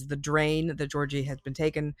and finds the drain that Georgie has been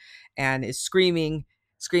taken, and is screaming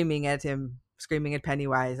at him, screaming at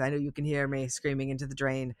Pennywise. I know you can hear me screaming into the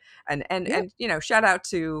drain. And shout out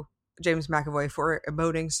to James McAvoy for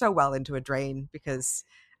emoting so well into a drain, because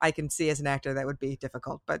I can see as an actor that would be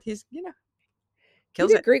difficult, but he's kills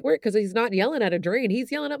he did it. Great work, because he's not yelling at a drain. He's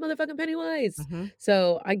yelling at motherfucking Pennywise.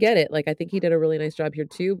 So I get it. Like, I think he did a really nice job here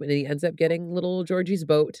too. But he ends up getting little Georgie's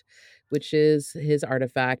boat, which is his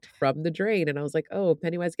artifact from the drain. And I was like, oh,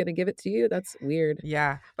 Pennywise gonna give it to you? That's weird.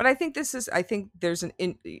 Yeah, but I think there's an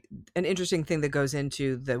interesting thing that goes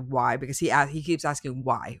into the why, because he keeps asking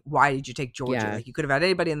why did you take Georgie? Yeah. Like, you could have had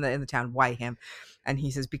anybody in the town. Why him? And he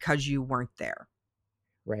says, because you weren't there.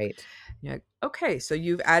 Right. Yeah. Okay, so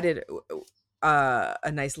you've added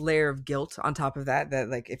a nice layer of guilt on top of that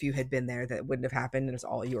like if you had been there, that wouldn't have happened, and it's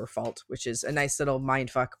all your fault, which is a nice little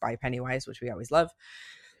mind fuck by Pennywise, which we always love.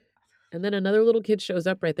 And then another little kid shows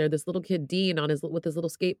up right there. This little kid, Dean, with his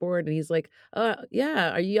little skateboard, and he's like,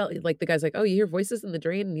 yeah, are you yelling? Like, the guy's like, oh, you hear voices in the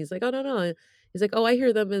drain? And he's like, oh, no. He's like, oh, I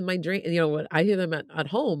hear them in my drain. You know what? I hear them at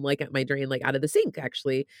home, like at my drain, like out of the sink,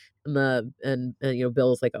 actually. And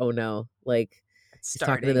Bill's like, oh no, like, he's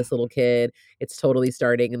talking to this little kid. It's totally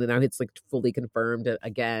starting. And then now it's like fully confirmed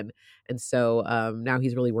again. And so now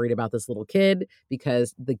he's really worried about this little kid,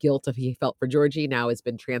 because the guilt of he felt for Georgie now has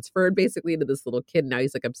been transferred basically into this little kid. Now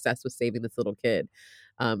he's like obsessed with saving this little kid.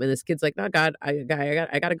 And this kid's like, no, God, I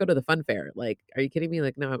gotta go to the fun fair. Like, are you kidding me?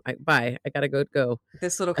 Like, no, bye. I gotta go.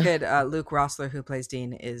 This little kid, Luke Rossler, who plays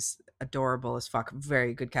Dean, is adorable as fuck.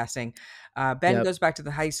 Very good casting. Ben goes back to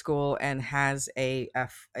the high school and has a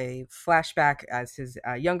flashback as his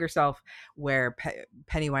younger self, where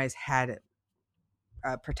Pennywise had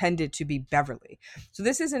pretended to be Beverly. So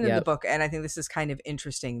this isn't in the book, and I think this is kind of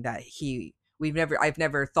interesting that I've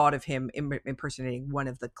never thought of him impersonating one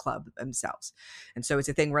of the club themselves. And so it's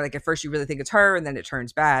a thing where, like, at first you really think it's her, and then it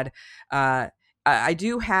turns bad. I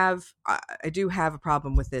do have a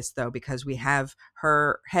problem with this, though, because we have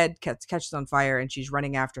her head catches on fire, and she's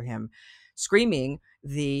running after him, screaming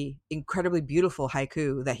the incredibly beautiful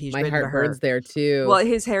haiku that he's written to her. My heart burns there too. Well,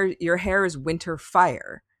 your hair is winter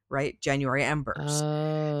fire, right? January embers.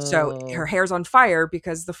 Oh. So her hair's on fire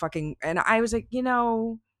because and I was like,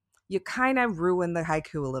 you kind of ruined the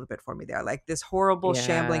haiku a little bit for me there. Like, this horrible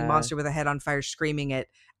shambling monster with a head on fire screaming it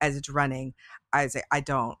as it's running. I was like, I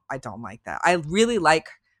don't like that. I really like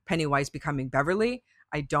Pennywise becoming Beverly.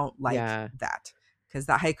 I don't like that, because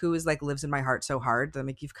that haiku is like lives in my heart so hard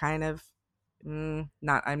that you've kind of I'm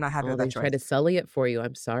not happy with that choice. They try to sully it for you.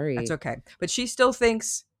 I'm sorry. That's okay. But she still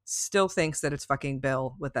thinks that it's fucking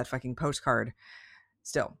Bill with that fucking postcard.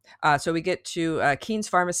 Still. So we get to Keen's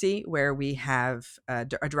Pharmacy, where we have a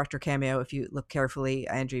director cameo. If you look carefully,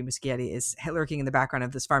 Andrea Muschietti is lurking in the background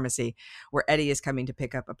of this pharmacy, where Eddie is coming to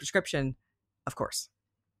pick up a prescription, of course.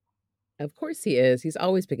 Of course he is. He's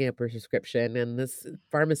always picking up a prescription. And this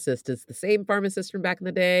pharmacist is the same pharmacist from back in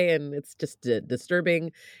the day. And it's just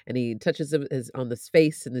disturbing. And he touches his on this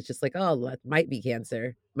face, and it's just like, oh, that might be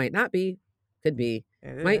cancer. Might not be. Could be.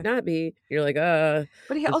 Might not be. You're like,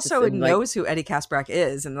 But he also knows who Eddie Kaspbrak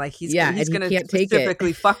is, and like he's going to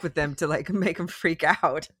specifically fuck with them to like make him freak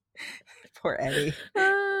out. Poor Eddie.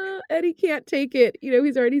 Eddie can't take it.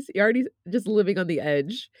 He's already just living on the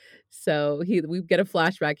edge. So we get a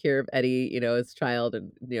flashback here of Eddie, as a child,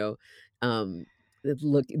 and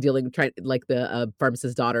like the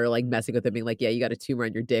pharmacist's daughter, like messing with him, being like, yeah, you got a tumor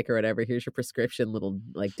on your dick or whatever. Here's your prescription, little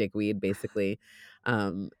like dickweed, basically.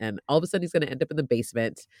 And all of a sudden he's going to end up in the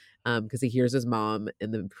basement because he hears his mom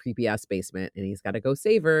in the creepy ass basement, and he's got to go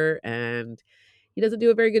save her. And he doesn't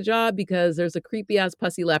do a very good job, because there's a creepy ass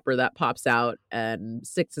pussy leper that pops out and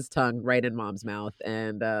sticks his tongue right in mom's mouth,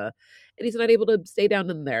 and he's not able to stay down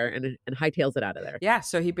in there, and hightails it out of there. Yeah,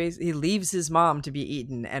 so he leaves his mom to be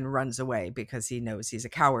eaten and runs away because he knows he's a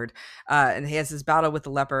coward. And he has this battle with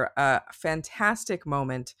the leper. Fantastic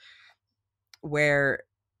moment where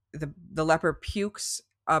the leper pukes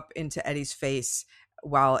up into Eddie's face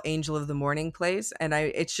while Angel of the Morning plays, and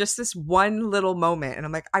it's just this one little moment, and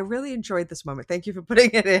I'm like, I really enjoyed this moment. Thank you for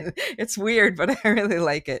putting it in. It's weird, but I really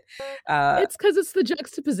like it. It's because it's the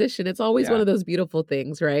juxtaposition. It's always one Yeah. of those beautiful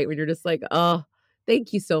things, right? When you're just like, oh,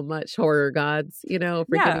 thank you so much, horror gods, for Yeah.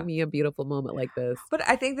 giving me a beautiful moment like this. But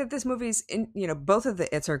I think that this movie's both of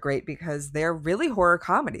the It's are great because they're really horror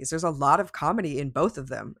comedies. There's a lot of comedy in both of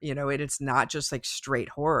them, and it's not just like straight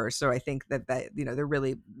horror. So I think that they're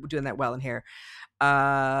really doing that well in here.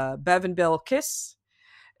 Bev and Bill kiss,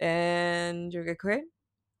 and you're okay.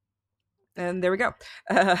 And there we go.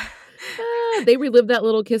 They relive that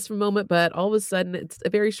little kiss for a moment, but all of a sudden it's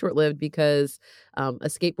very short-lived because a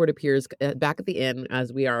skateboard appears back at the inn,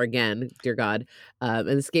 as we are again, dear God. And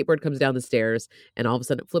the skateboard comes down the stairs, and all of a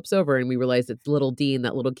sudden it flips over, and we realize it's little Dean,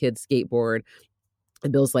 that little kid's skateboard.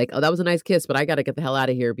 And Bill's like, oh, that was a nice kiss, but I got to get the hell out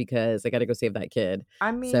of here because I got to go save that kid.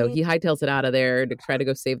 I mean, so he hightails it out of there to try to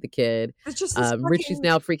go save the kid. It's just Richie's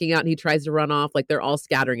now freaking out, and he tries to run off. Like, they're all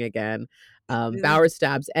scattering again. Bowers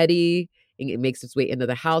stabs Eddie. It makes its way into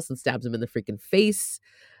the house and stabs him in the freaking face.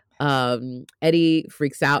 Eddie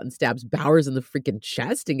freaks out and stabs Bowers in the freaking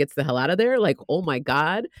chest and gets the hell out of there. Like, oh my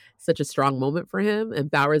God, such a strong moment for him. And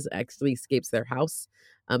Bowers actually escapes their house.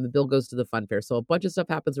 Bill goes to the fun fair. So a bunch of stuff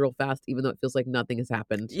happens real fast, even though it feels like nothing has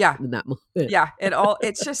happened in that moment. Yeah,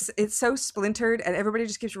 it's so splintered and everybody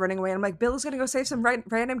just keeps running away. And I'm like, Bill is going to go save some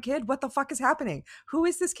random kid. What the fuck is happening? Who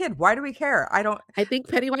is this kid? Why do we care? I think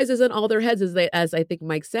Pennywise is in all their heads, as I think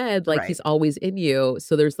Mike said, like, he's always in you.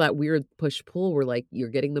 So there's that weird push-pull where, like, you're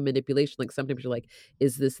getting the manipulation. Like, sometimes you're like,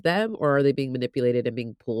 is this them or are they being manipulated and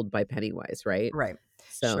being pulled by Pennywise, right? Right.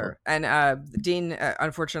 So. Sure. And Dean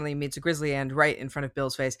unfortunately meets a grizzly end right in front of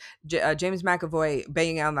Bill's face. James McAvoy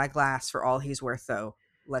banging on that glass for all he's worth, though.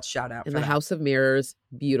 Let's shout out. In the House of Mirrors,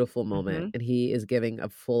 beautiful moment. Mm-hmm. And he is giving a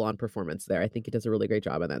full-on performance there. I think he does a really great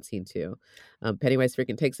job on that scene, too. Pennywise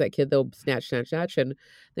freaking takes that kid, though, snatch. And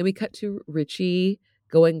then we cut to Richie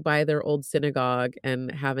going by their old synagogue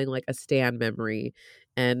and having, like, a Stan memory.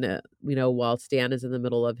 And, while Stan is in the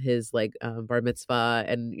middle of his, like, bar mitzvah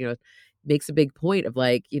and, makes a big point of,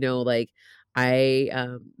 like, maybe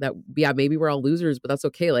we're all losers, but that's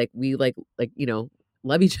okay. Like, we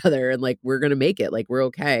love each other and, like, we're gonna make it. Like, we're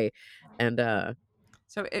okay. And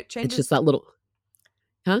so it changes. It's just that little.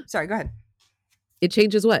 Huh? Sorry, go ahead. It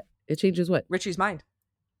changes what? Richie's mind.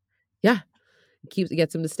 Yeah, it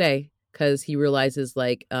gets him to stay because he realizes,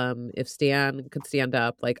 like, if Stan could stand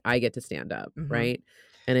up, like, I get to stand up, right?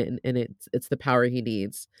 And it's the power he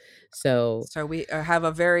needs. So we have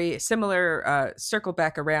a very similar circle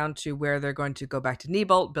back around to where they're going to go back to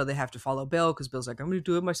Neibolt. Bill, they have to follow Bill because Bill's like, I'm going to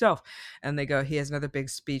do it myself. And they go. He has another big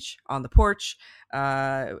speech on the porch.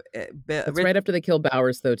 It's right after they kill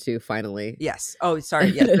Bowers, though, too. Finally, yes. Oh,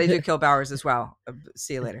 sorry. Yes, they do kill Bowers as well.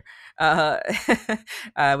 See you later.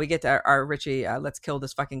 We get to our Richie. Let's kill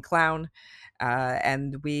this fucking clown,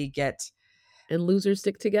 and we get. And losers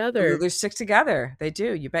stick together. Losers stick together. They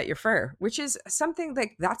do. You bet your fur. Which is something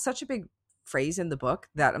like that's such a big phrase in the book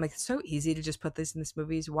that I'm like, it's so easy to just put this in this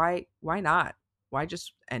movies. Why not? Why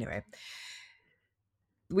just anyway?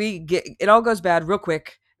 It all goes bad real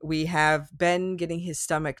quick. We have Ben getting his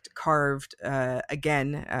stomach carved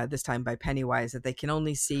again, this time by Pennywise, that they can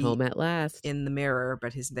only see home at last in the mirror,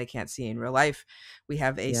 but they can't see in real life. We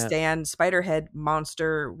have a Stan Spiderhead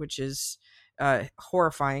monster, which is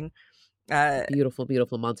horrifying.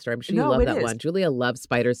 Beautiful monster. I'm sure you love that one. Julia loves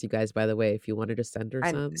spiders, you guys, by the way, if you wanted to send her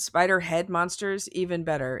some. Spider head monsters, even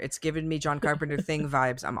better. It's given me John Carpenter Thing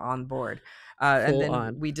vibes. I'm on board. And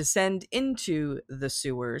then we descend into the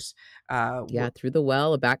sewers. Through the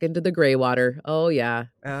well, back into the gray water. Oh, yeah.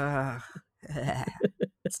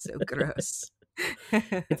 It's so gross.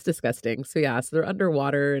 It's disgusting. So they're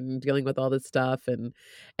underwater and dealing with all this stuff, and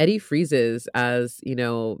Eddie freezes as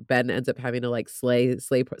Ben ends up having to, like, slay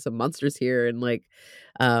some monsters here, and, like,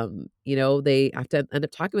 they have to end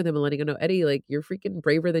up talking with him and letting him know, Eddie, like, you're freaking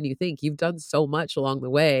braver than you think. You've done so much along the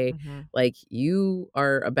way. Like, you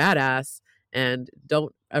are a badass, and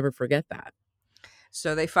don't ever forget that.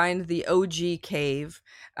 So they find the OG cave,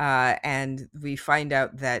 and we find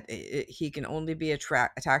out that he can only be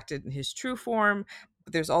attacked in his true form.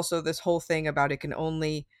 But there's also this whole thing about it can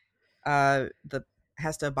only has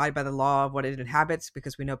to abide by the law of what it inhabits,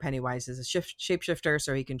 because we know Pennywise is a shapeshifter,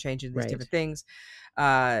 so he can change into these different things.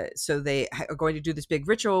 So they are going to do this big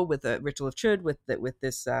ritual with the ritual of Chud with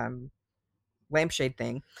this lampshade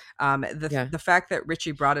thing. The fact that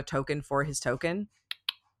Richie brought a token for his token,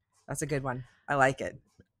 that's a good one. I like it.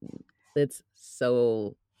 It's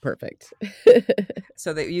so perfect.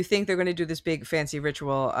 So that you think they're going to do this big fancy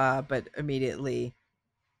ritual, but immediately,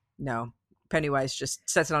 no, Pennywise just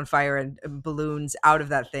sets it on fire and balloons out of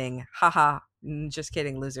that thing. Haha. Just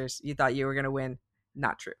kidding, losers. You thought you were going to win.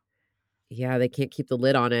 Not true. Yeah, they can't keep the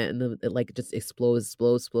lid on it, and it like just explodes.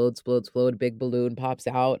 Big balloon pops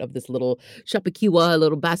out of this little shapakiwa,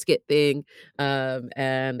 little basket thing,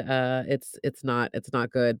 and it's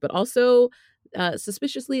not good. But also,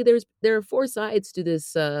 suspiciously, there are four sides to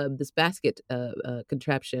this basket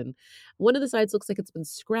contraption. One of the sides looks like it's been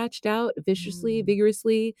scratched out viciously,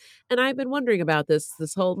 vigorously, and I've been wondering about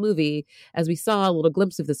this whole movie as we saw a little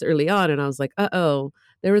glimpse of this early on, and I was like, uh-oh.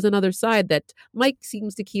 There is another side that Mike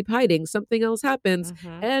seems to keep hiding. Something else happens.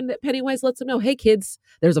 And Pennywise lets them know, hey, kids,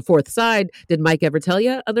 there's a fourth side. Did Mike ever tell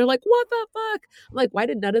you? And they're like, what the fuck? I'm like, why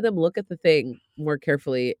did none of them look at the thing more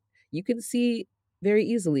carefully? You can see very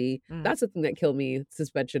easily. That's the thing that killed me.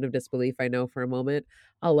 Suspension of disbelief, I know, for a moment.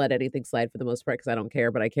 I'll let anything slide for the most part because I don't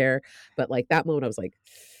care, but I care. But like that moment, I was like,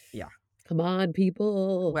 yeah. Come on,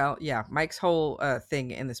 people. Well, yeah, Mike's whole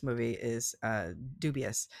thing in this movie is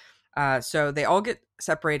dubious. So they all get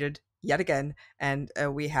separated yet again, and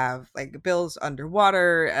we have like Bill's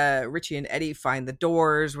underwater. Richie and Eddie find the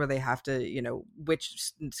doors where they have to,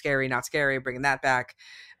 which scary, not scary, bringing that back.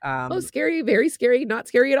 Scary, very scary, not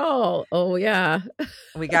scary at all. Oh yeah.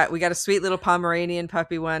 we got a sweet little Pomeranian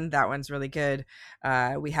puppy one. That one's really good.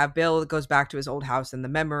 We have Bill that goes back to his old house in the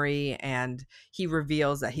memory, and he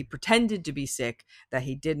reveals that he pretended to be sick, that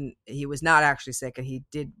he was not actually sick, and he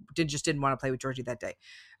didn't want to play with Georgie that day.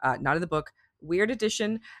 Not in the book. Weird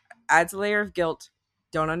addition, adds a layer of guilt.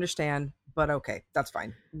 Don't understand, but okay, that's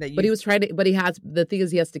fine. But he was trying to. But he has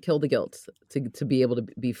to kill the guilt to be able to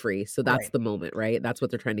be free. So that's the moment, right? That's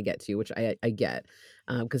what they're trying to get to, which I get.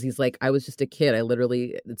 Because he's like, I was just a kid.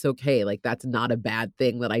 It's okay. Like that's not a bad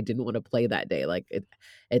thing that I didn't want to play that day. Like it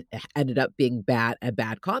ended up being a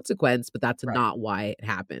bad consequence, but that's not why it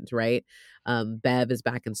happened, right? Bev is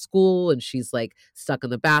back in school and she's like stuck in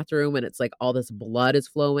the bathroom, and it's like all this blood is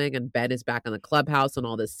flowing, and Ben is back in the clubhouse and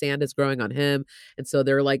all this sand is growing on him, and so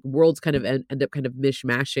they're like worlds kind of end up kind of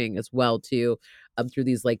mishmashing as well too, through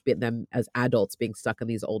these like them as adults being stuck in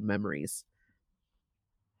these old memories.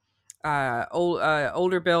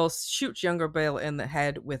 Older Bill shoots younger Bill in the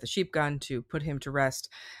head with a sheep gun to put him to rest.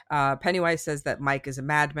 Pennywise says that Mike is a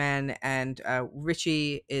madman, and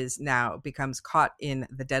Richie becomes caught in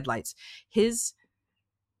the deadlights. His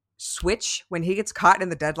switch when he gets caught in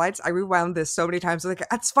the deadlights, I rewound this so many times. Like,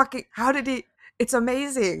 that's fucking, how did he? It's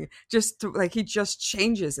amazing. He just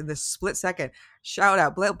changes in this split second. Shout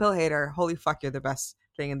out Bill Hader. Holy fuck, you're the best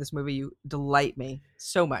thing in this movie. You delight me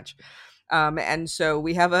so much. And so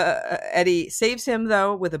we have Eddie saves him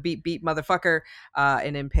though with a beat motherfucker,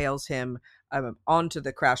 and impales him onto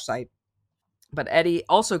the crash site. But Eddie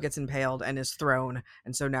also gets impaled and is thrown,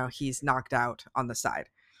 and so now he's knocked out on the side.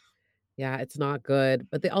 Yeah, it's not good.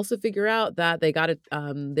 But they also figure out that they got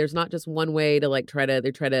to, there's not just one way to they try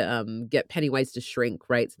to get Pennywise to shrink,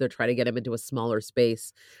 right? So they're trying to get him into a smaller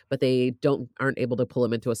space, but they aren't able to pull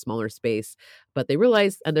him into a smaller space. But they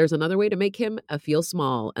realize, and there's another way to make him feel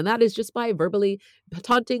small. And that is just by verbally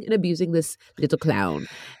taunting and abusing this little clown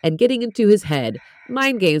and getting into his head.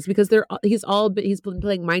 Mind games, because he's been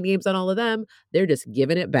playing mind games on all of them. They're just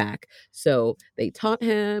giving it back. So they taunt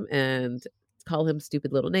him and call him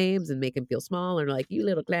stupid little names and make him feel small, and like, you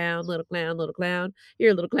little clown, you're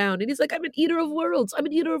a little clown. And he's like, I'm an eater of worlds.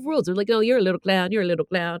 They're like, no, you're a little clown,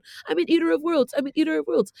 I'm an eater of worlds,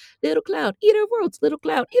 little clown, eater of worlds, little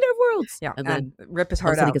clown, eater of worlds. Yeah, and then rip his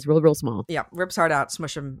heart out. He gets real small. Yeah, rips heart out,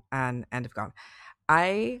 smush him, and end of gone.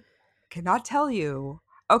 I cannot tell you.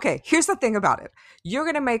 Okay, here's the thing about it. You're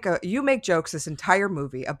gonna make jokes this entire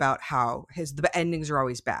movie about how the endings are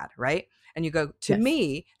always bad, right? And you go, to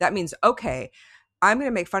me, that means, okay, I'm going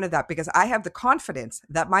to make fun of that because I have the confidence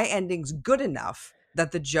that my ending's good enough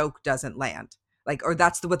that the joke doesn't land. Like, or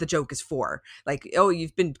that's what the joke is for. Like, oh,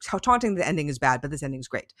 you've been taunting the ending is bad, but this ending's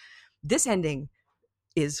great. This ending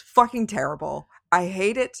is fucking terrible. I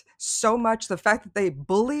hate it so much. The fact that they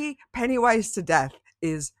bully Pennywise to death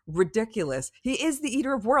is ridiculous. He is the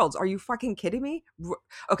eater of worlds. Are you fucking kidding me?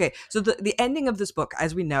 Okay, so the ending of this book,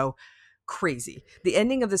 as we know, crazy. The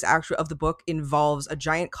ending of the book involves a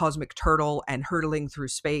giant cosmic turtle and hurtling through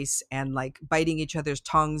space and like biting each other's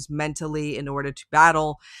tongues mentally in order to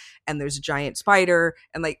battle. And there's a giant spider,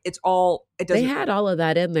 and like they had all of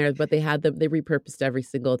that in there, but they repurposed every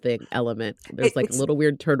single element. There's like a little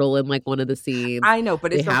weird turtle in like one of the scenes. I know,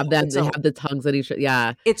 but they have the tongues at each other.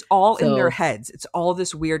 Yeah. It's all in their heads. It's all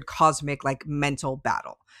this weird cosmic like mental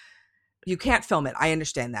battle. You can't film it. I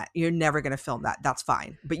understand that. You're never going to film that. That's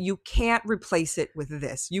fine. But you can't replace it with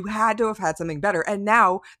this. You had to have had something better. And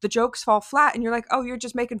now the jokes fall flat and you're like, oh, you're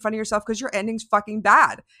just making fun of yourself because your ending's fucking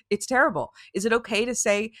bad. It's terrible. Is it okay to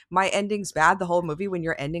say my ending's bad the whole movie when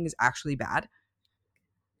your ending is actually bad?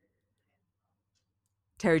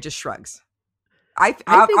 Terry just shrugs. I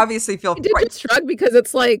obviously feel I did just shrug because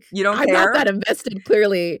it's like, you don't I'm care? not that invested,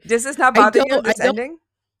 clearly. Does this not bother you, this ending?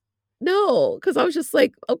 No, because I was just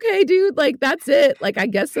like, okay, dude, like that's it. Like I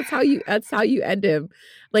guess that's how you end him.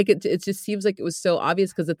 Like it just seems like it was so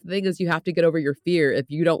obvious because the thing is you have to get over your fear. If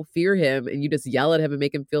you don't fear him and you just yell at him and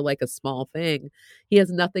make him feel like a small thing, he has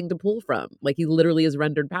nothing to pull from. Like he literally is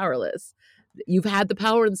rendered powerless. You've had the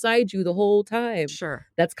power inside you the whole time. Sure.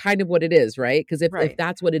 That's kind of what it is, right? Because if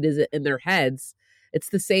that's what it is in their heads, it's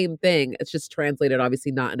the same thing. It's just translated,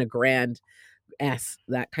 obviously not in a grand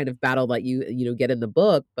that kind of battle that you get in the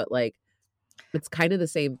book, but like it's kind of the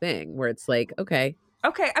same thing where it's like, okay,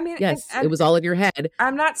 I mean, yes, it was all in your head.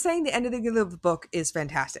 I'm not saying the ending of the book is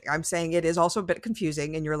fantastic. I'm saying it is also a bit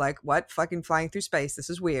confusing and you're like, what, fucking flying through space, this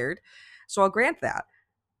is weird. So I'll grant that,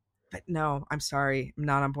 but no, I'm sorry, I'm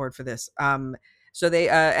not on board for this. So they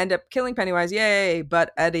end up killing Pennywise, yay,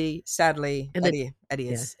 but Eddie, sadly, Eddie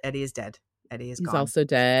is dead. He's gone. Also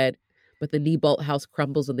dead. But the Neibolt house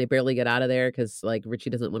crumbles and they barely get out of there because like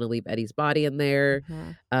Richie doesn't want to leave Eddie's body in there.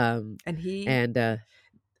 They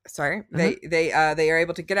are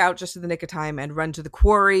able to get out just in the nick of time and run to the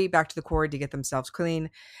quarry, back to the quarry to get themselves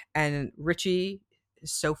clean. And Richie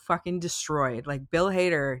is so fucking destroyed. Like Bill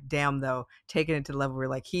Hader, damn though, taking it to the level where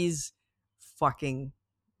like he's fucking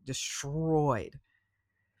destroyed.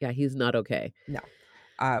 Yeah, he's not okay. No.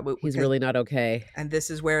 He's really not okay. And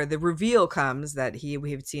this is where the reveal comes that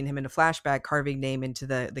we have seen him in a flashback carving name into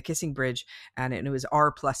the kissing bridge, and it was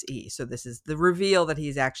R+E. So this is the reveal that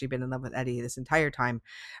he's actually been in love with Eddie this entire time,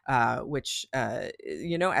 which,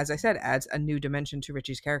 as I said, adds a new dimension to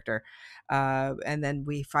Richie's character. And then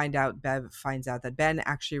Bev finds out that Ben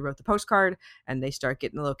actually wrote the postcard, and they start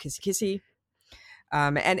getting a little kissy-kissy.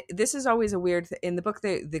 And this is always a weird in the book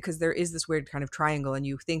because there is this weird kind of triangle, and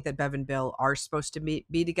you think that Bev and Bill are supposed to be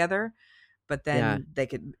together, but then they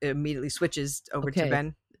could immediately switches over to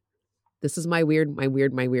Ben. This is my weird.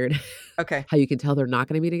 Okay. How you can tell they're not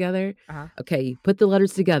going to be together. Uh-huh. Okay. You put the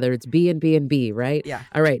letters together. It's B and B and B, right? Yeah.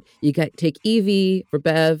 All right. You take EV for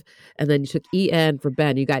Bev, and then you took EN for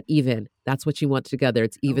Ben. You got even. That's what you want together.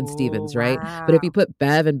 It's even Stevens, right? Wow. But if you put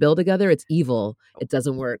Bev and Bill together, it's evil. It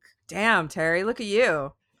doesn't work. Damn, Terry, look at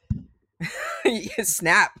you.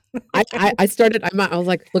 Snap. I was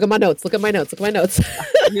like, look at my notes. I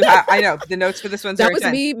know the notes for this one's that was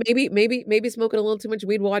me. Maybe smoking a little too much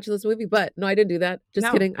weed while watching this movie, but no, I didn't do that. Just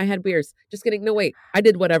kidding. I had beers. Just kidding. No, wait, I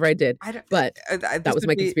did whatever I did. But that was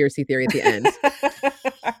my conspiracy theory at the end.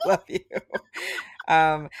 I love you.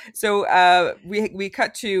 So we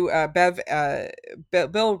cut to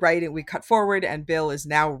Bill writing. We cut forward, and Bill is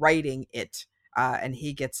now writing it. And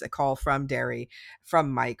he gets a call from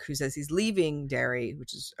Mike, who says he's leaving Derry,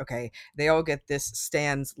 which is okay. They all get this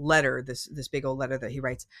Stan's letter, this big old letter that he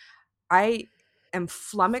writes. I am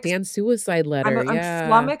flummoxed. Stan's suicide letter. I'm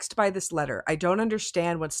flummoxed by this letter. I don't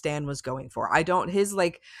understand what Stan was going for. I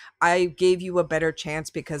gave you a better chance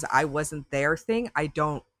because I wasn't there thing. I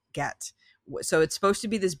don't get. So it's supposed to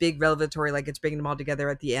be this big revelatory, like it's bringing them all together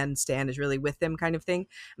at the end. Stan is really with them kind of thing.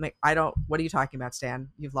 I'm like, what are you talking about, Stan?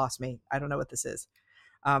 You've lost me. I don't know what this is.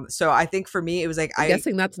 So I think for me, it was like, I'm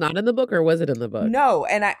guessing that's not in the book, or was it in the book? No.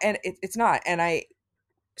 It's not.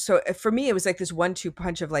 So for me, it was like this 1-2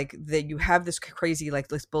 punch of like that you have this crazy, like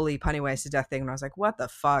this bully Pennywise to death thing. And I was like, what the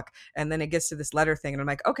fuck? And then it gets to this letter thing. And I'm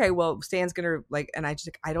like, okay, well, Stan's going to like, and I just,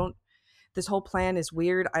 I don't, this whole plan is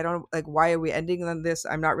weird. I don't like, why are we ending on this?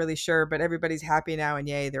 I'm not really sure, but everybody's happy now, and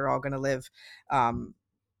yay, they're all going to live.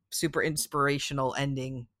 Super inspirational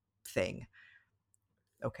ending thing.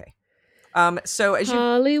 Okay. So as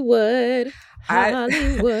Hollywood,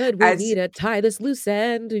 we need to tie this loose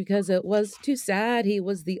end because it was too sad. He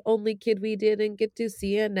was the only kid we didn't get to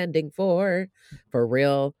see an ending for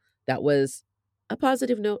real. That was a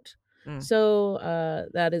positive note. So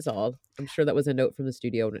that is all. I'm sure that was a note from the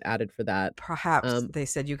studio and added for that. Perhaps they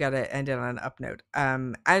said you got to end it on an up note.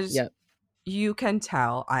 As you can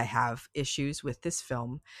tell, I have issues with this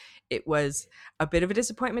film. It was a bit of a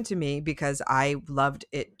disappointment to me because I loved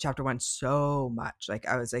it, chapter 1, so much. Like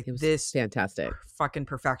I was like, this fantastic, fucking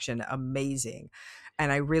perfection, amazing.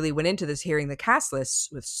 And I really went into this hearing the cast list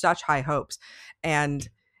with such high hopes. And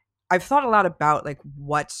I've thought a lot about like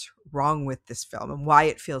what's wrong with this film and why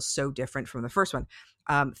it feels so different from the first one.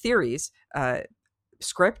 Theories,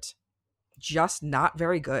 script, just not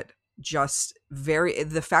very good. just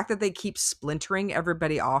the fact that they keep splintering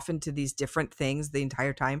everybody off into these different things the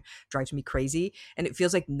entire time drives me crazy. And it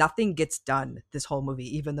feels like nothing gets done this whole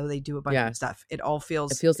movie, even though they do a bunch of stuff. It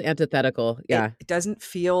feels antithetical. Yeah. It doesn't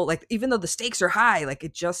feel like, even though the stakes are high, like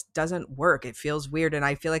it just doesn't work. It feels weird. And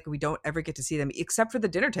I feel like we don't ever get to see them, except for the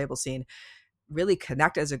dinner table scene, really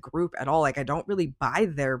connect as a group at all. Like I don't really buy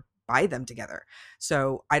them together.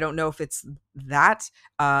 So I don't know if it's that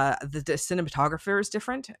the cinematographer is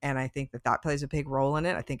different, and I think that plays a big role in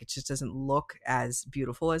it. I think it just doesn't look as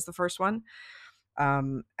beautiful as the first one.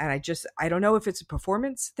 And I don't know if it's a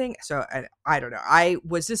performance thing. So I don't know. I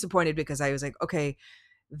was disappointed because I was like, okay,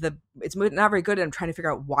 it's not very good, and I'm trying to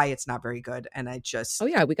figure out why it's not very good. And I just, oh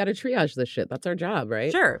yeah, we got to triage this shit. That's our job, right?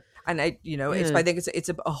 Sure. And I think it's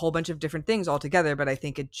a whole bunch of different things all together, but I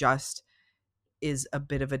think it just is a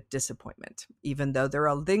bit of a disappointment, even though there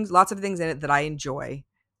are lots of things in it that I enjoy.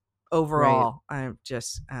 Overall, right. I'm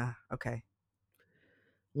just okay.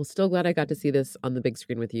 Well, still glad I got to see this on the big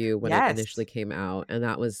screen with you when it initially came out, and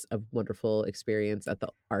that was a wonderful experience at the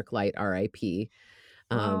ArcLight RIP in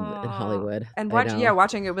Hollywood. And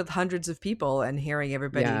watching it with hundreds of people and hearing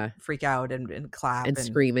everybody freak out and clap and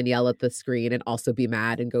scream and yell at the screen and also be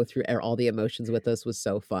mad and go through all the emotions with us was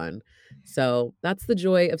so fun. So that's the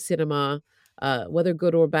joy of cinema. Whether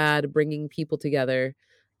good or bad, bringing people together,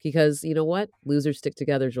 because you know what? Losers stick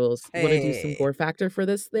together, Jules. Hey, want to do some gore factor for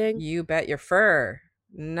this thing? You bet your fur.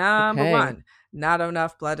 Number 1, not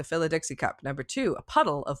enough blood to fill a Dixie cup. Number 2, a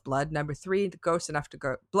puddle of blood. Number 3, the ghost enough to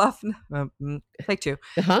go bluff. Take 2.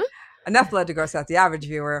 Enough blood to gross out the average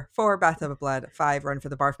viewer. 4, bathtub of blood. 5, run for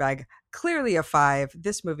the barf bag. Clearly a 5.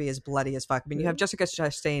 This movie is bloody as fuck. I mean, you have Jessica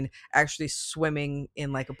Chastain actually swimming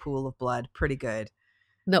in like a pool of blood. Pretty good.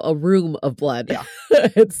 No, a room of blood. Yeah.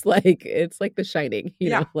 it's like The Shining. You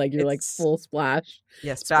know, like you're like full splash.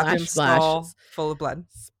 Yes, bathroom stall full of blood.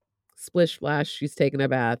 Splish splash, she's taking a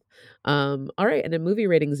bath. All right, and a movie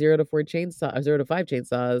rating 0 to 5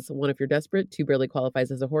 chainsaws. 1, if you're desperate. 2, barely qualifies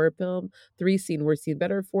as a horror film. 3, seen worse, seen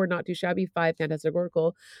better. 4, not too shabby. 5,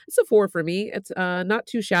 fantasticorical. It's a 4 for me. It's not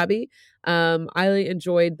too shabby. I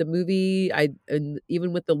enjoyed the movie. And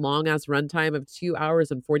even with the long ass runtime of 2 hours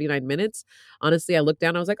and 49 minutes, honestly, I looked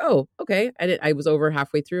down. I was like, oh, okay. I was over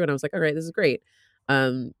halfway through, and I was like, all right, this is great.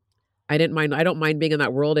 I didn't mind. I don't mind being in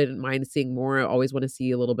that world. I didn't mind seeing more. I always want to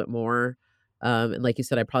see a little bit more. And like you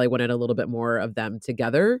said, I probably wanted a little bit more of them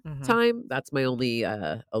together time. That's my only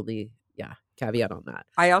caveat on that.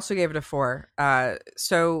 I also gave it a 4.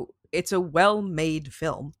 So it's a well-made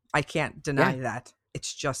film. I can't deny that.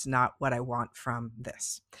 It's just not what I want from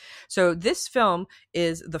this. So this film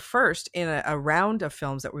is the first in a round of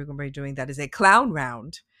films that we're going to be doing that is a clown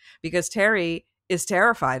round, because Terry is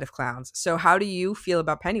terrified of clowns. So how do you feel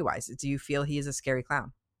about Pennywise? Do you feel he is a scary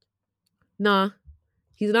clown? Nah,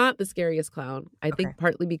 he's not the scariest clown. I think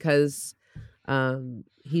partly because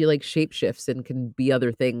he like shapeshifts and can be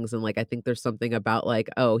other things. And like, I think there's something about like,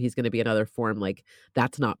 oh, he's going to be another form. Like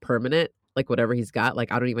that's not permanent. Like whatever he's got,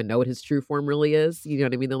 like, I don't even know what his true form really is. You know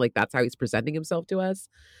what I mean? Like that's how he's presenting himself to us.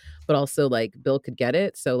 But also like Bill could get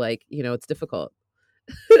it. So like, you know, it's difficult.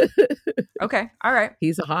 Okay. All right.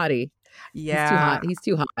 He's a hottie. Yeah. He's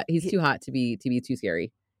too hot. He's too hot to be too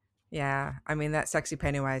scary. Yeah. I mean, that sexy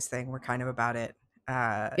Pennywise thing, we're kind of about it.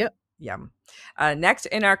 Yep. Yum. Next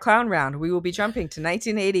in our clown round, we will be jumping to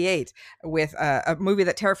 1988 with a movie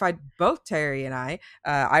that terrified both Terry and I.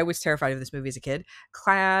 I was terrified of this movie as a kid.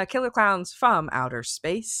 Killer Clowns from Outer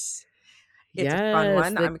Space. It's a fun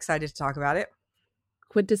one. I'm excited to talk about it.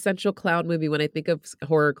 Quintessential clown movie. When I think of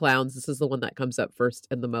horror clowns, this is the one that comes up first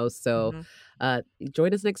and the most. So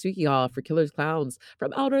join us next week, y'all, for Killer Clowns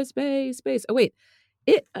from Outer Space. Oh wait,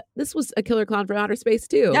 this was a Killer Clown from Outer Space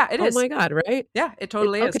too. Yeah, it is. Oh my god, right? Yeah, it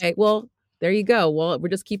totally is. Okay, well there you go. Well, we're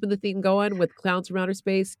just keeping the theme going with clowns from outer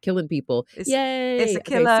space killing people. Yay! It's a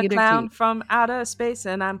killer clown from outer space,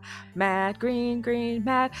 and I'm mad, green,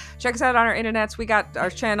 mad. Check us out on our internets. We got our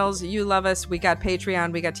channels. You love us. We got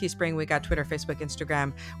Patreon. We got Teespring. We got Twitter, Facebook,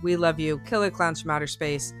 Instagram. We love you. Killer Clowns from Outer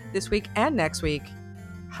Space this week and next week.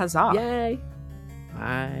 Huzzah! Yay!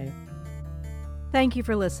 Bye. Thank you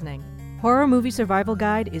for listening. Horror Movie Survival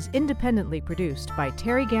Guide is independently produced by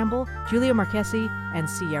Terry Gamble, Julia Marchesi, and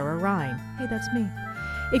Sierra Ryan. Hey, that's me.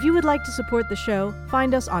 If you would like to support the show,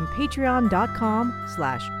 find us on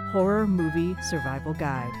patreon.com/horror movie survival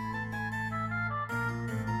guide.